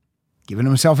 Giving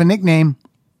himself a nickname.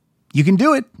 You can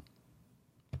do it.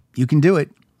 You can do it.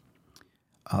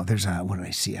 Oh, there's a, what did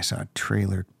I see? I saw a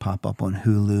trailer pop up on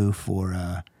Hulu for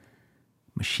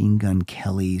Machine Gun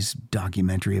Kelly's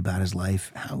documentary about his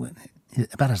life.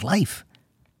 About his life.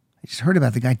 I just heard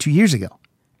about the guy 2 years ago.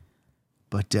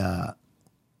 But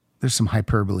there's some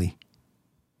hyperbole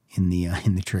in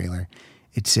the trailer.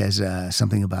 It says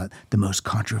something about the most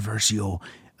controversial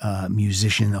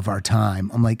musician of our time.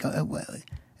 I'm like,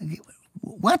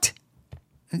 what?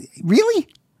 Really?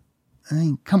 I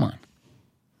mean, come on.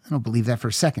 I don't believe that for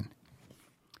a second.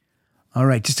 All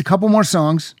right, just a couple more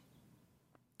songs.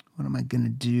 What am I going to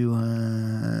do?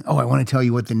 I want to tell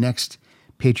you what the next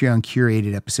Patreon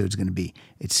curated episode is going to be.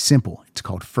 It's simple. It's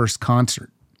called First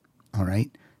Concert. All right?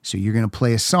 So you're going to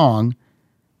play a song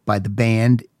by the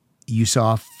band you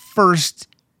saw first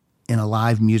in a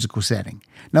live musical setting.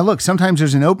 Now, look, sometimes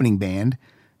there's an opening band.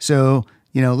 So,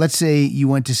 let's say you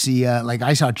went to see, like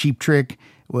I saw Cheap Trick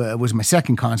was my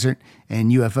second concert and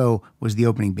UFO was the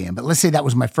opening band. But let's say that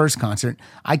was my first concert.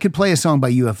 I could play a song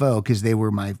by UFO because they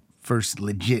were my first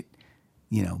legit,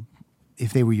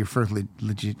 if they were your first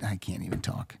legit, I can't even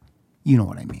talk. You know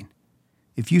what I mean.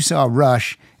 If you saw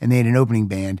Rush and they had an opening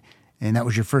band and that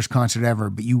was your first concert ever,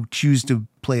 but you choose to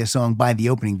play a song by the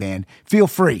opening band, feel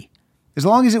free. As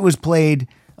long as it was played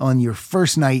on your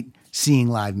first night seeing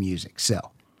live music. So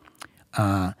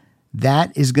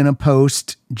that is going to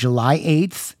post July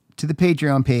 8th to the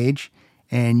Patreon page,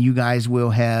 and you guys will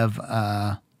have,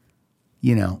 a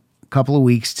couple of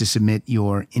weeks to submit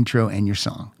your intro and your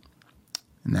song.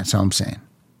 And that's all I'm saying.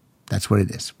 That's what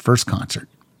it is. First concert.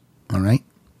 All right?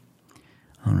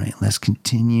 All right, let's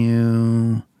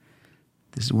continue.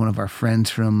 This is one of our friends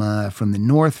from the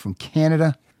north, from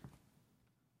Canada.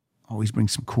 Always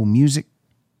brings some cool music.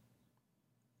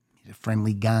 He's a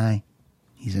friendly guy.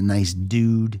 He's a nice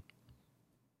dude.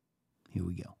 Here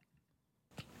we go.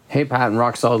 Hey, Pat and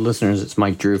Rock Solid listeners, it's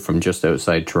Mike Drew from just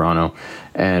outside Toronto.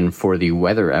 And for the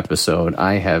weather episode,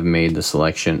 I have made the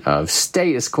selection of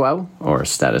Status Quo,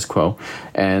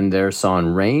 and their song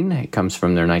Rain. It comes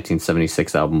from their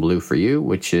 1976 album Blue for You,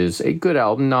 which is a good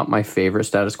album, not my favorite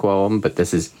Status Quo album, but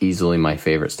this is easily my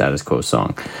favorite Status Quo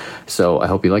song. So I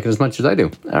hope you like it as much as I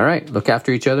do. All right, look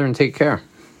after each other and take care.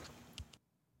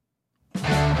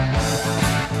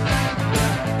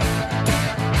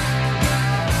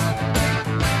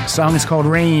 The song is called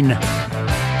Rain.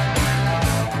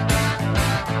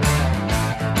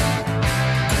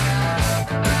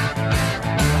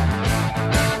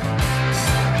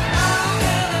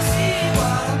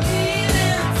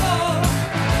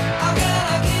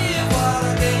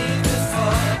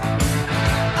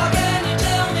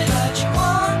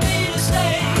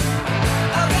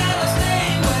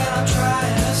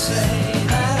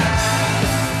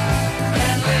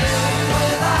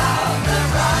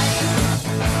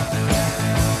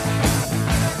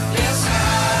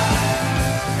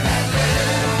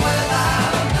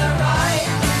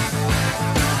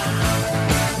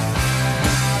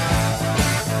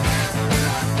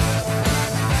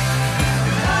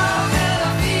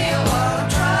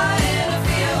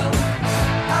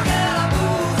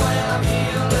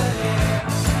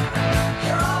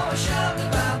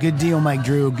 Good deal, Mike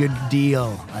Drew. Good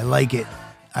deal. I like it.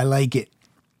 I like it.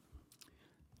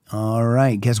 All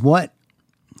right. Guess what?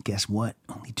 Guess what?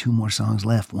 Only 2 more songs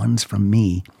left. One's from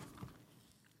me,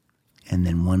 and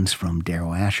then one's from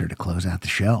Daryl Asher to close out the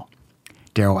show.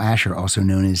 Daryl Asher, also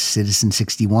known as Citizen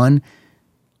 61.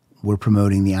 We're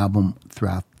promoting the album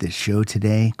throughout this show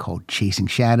today called Chasing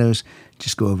Shadows.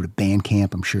 Just go over to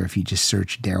Bandcamp. I'm sure if you just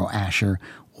search Daryl Asher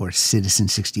or Citizen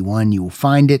 61, you will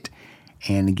find it.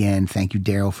 And again, thank you,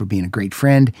 Daryl, for being a great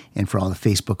friend and for all the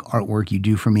Facebook artwork you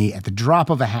do for me at the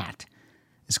drop of a hat.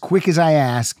 As quick as I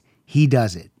ask, he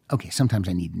does it. Okay, sometimes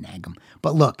I need to nag him.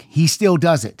 But look, he still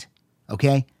does it,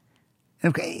 okay?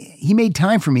 Okay, he made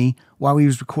time for me while he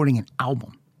was recording an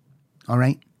album, all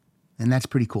right? And that's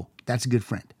pretty cool. That's a good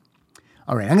friend.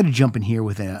 All right, I'm going to jump in here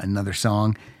with another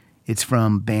song. It's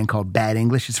from a band called Bad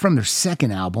English. It's from their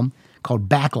second album called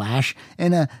Backlash.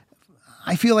 And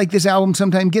I feel like this album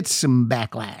sometimes gets some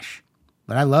backlash,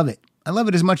 but I love it. I love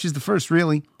it as much as the first,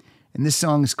 really. And this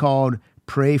song is called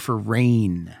Pray for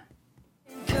Rain.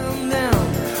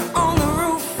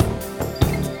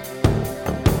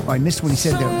 Oh, I missed what he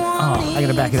said there. Oh, I got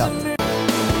to back it up.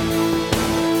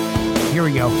 Here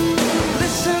we go.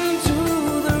 Listen to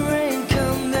the rain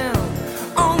come down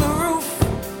on the roof.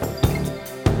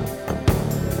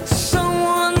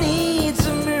 Someone needs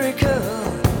a miracle,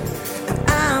 and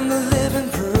I'm the living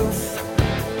proof.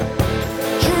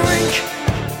 Drink,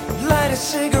 light a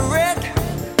cigarette,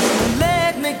 and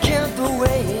let me count the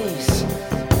ways.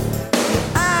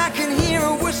 I can hear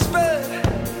a whisper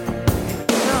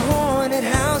in a haunted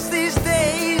house these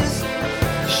days.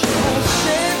 She won't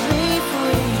set me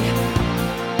free.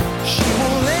 She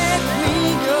won't let me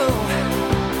go.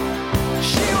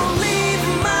 She won't leave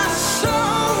my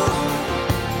soul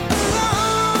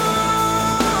alone.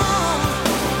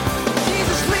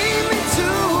 Jesus, lead me to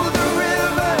the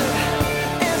river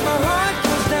as my heart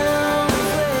goes down in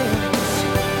flames.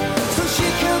 So she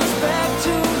comes back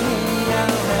to me.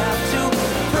 I'll have to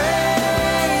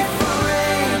pray for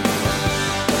rain.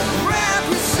 Wrap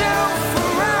yourself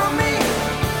around me.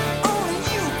 Only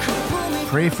you can pull me.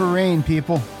 Pray for Rain,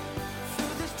 people.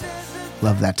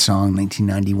 Love that song,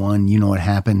 1991. You know what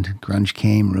happened. Grunge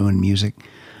came, ruined music.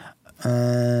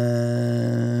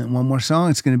 One more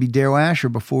song. It's going to be Daryl Asher.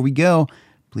 Before we go,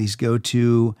 please go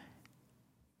to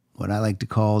what I like to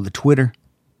call the Twitter,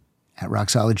 at Rock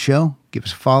Solid Show. Give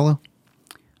us a follow.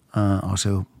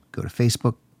 Also, go to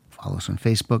Facebook. Follow us on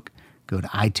Facebook. Go to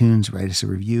iTunes. Write us a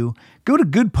review. Go to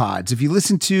Good Pods. If you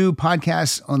listen to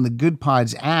podcasts on the Good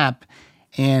Pods app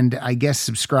and I guess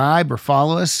subscribe or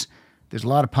follow us, there's a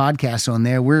lot of podcasts on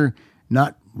there. We're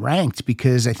not ranked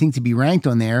because I think to be ranked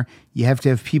on there, you have to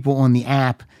have people on the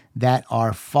app that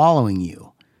are following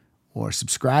you or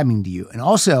subscribing to you. And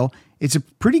also, it's a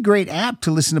pretty great app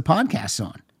to listen to podcasts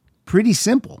on. Pretty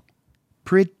simple.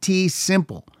 Pretty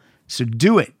simple. So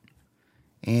do it.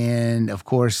 And of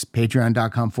course,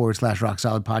 patreon.com/Rock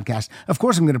Solid Podcast. Of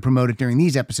course, I'm going to promote it during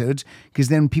these episodes because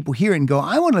then people hear it and go,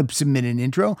 I want to submit an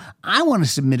intro. I want to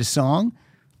submit a song.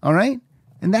 All right.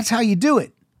 And that's how you do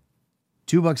it.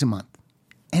 $2 a month.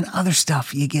 And other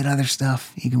stuff. You get other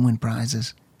stuff. You can win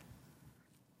prizes.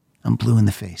 I'm blue in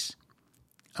the face.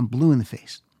 I'm blue in the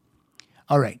face.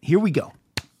 All right, here we go.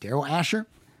 Daryl Asher.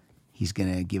 He's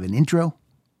going to give an intro.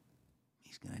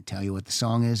 He's going to tell you what the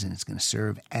song is, and it's going to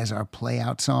serve as our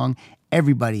play-out song.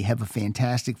 Everybody have a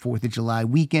fantastic 4th of July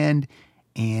weekend,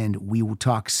 and we will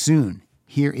talk soon.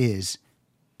 Here is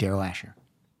Daryl Asher.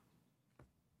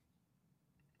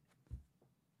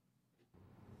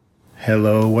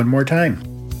 Hello, one more time.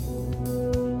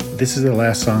 This is the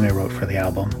last song I wrote for the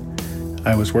album.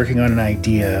 I was working on an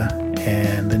idea,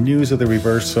 and the news of the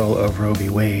reversal of Roe v.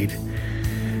 Wade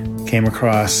came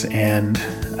across, and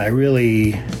I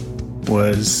really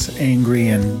was angry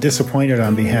and disappointed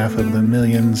on behalf of the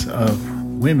millions of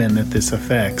women that this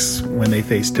affects when they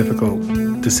face difficult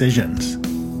decisions.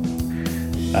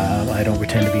 I don't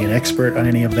pretend to be an expert on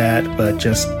any of that, but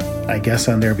just, I guess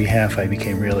on their behalf, I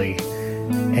became really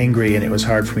angry, and it was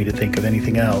hard for me to think of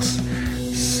anything else.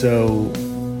 So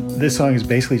this song is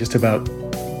basically just about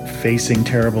facing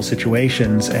terrible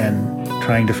situations and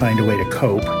trying to find a way to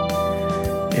cope.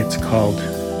 It's called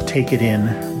Take It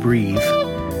In, Breathe.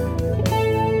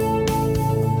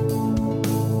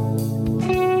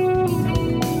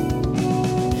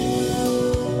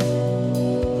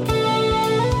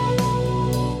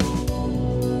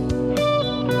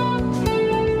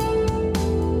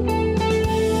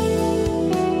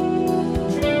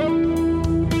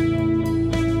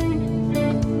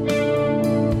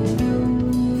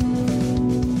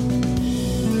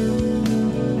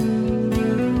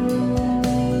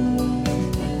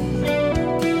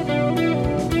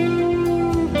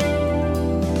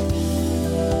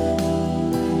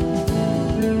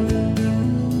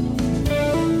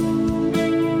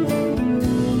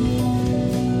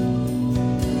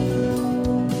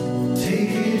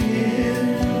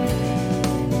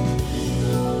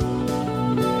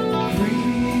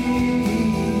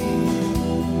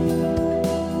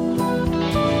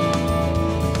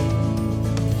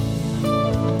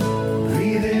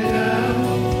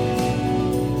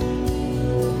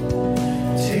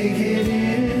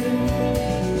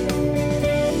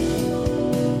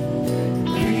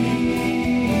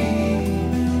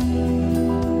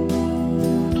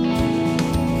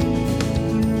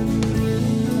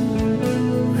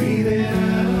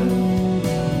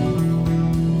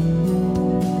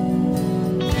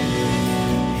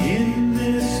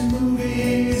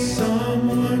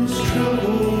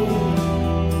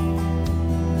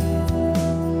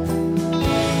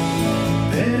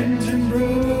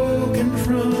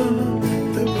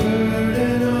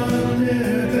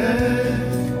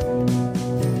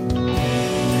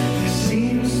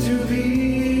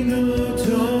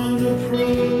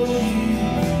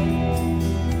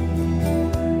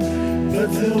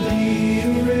 but there'll be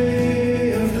a rain.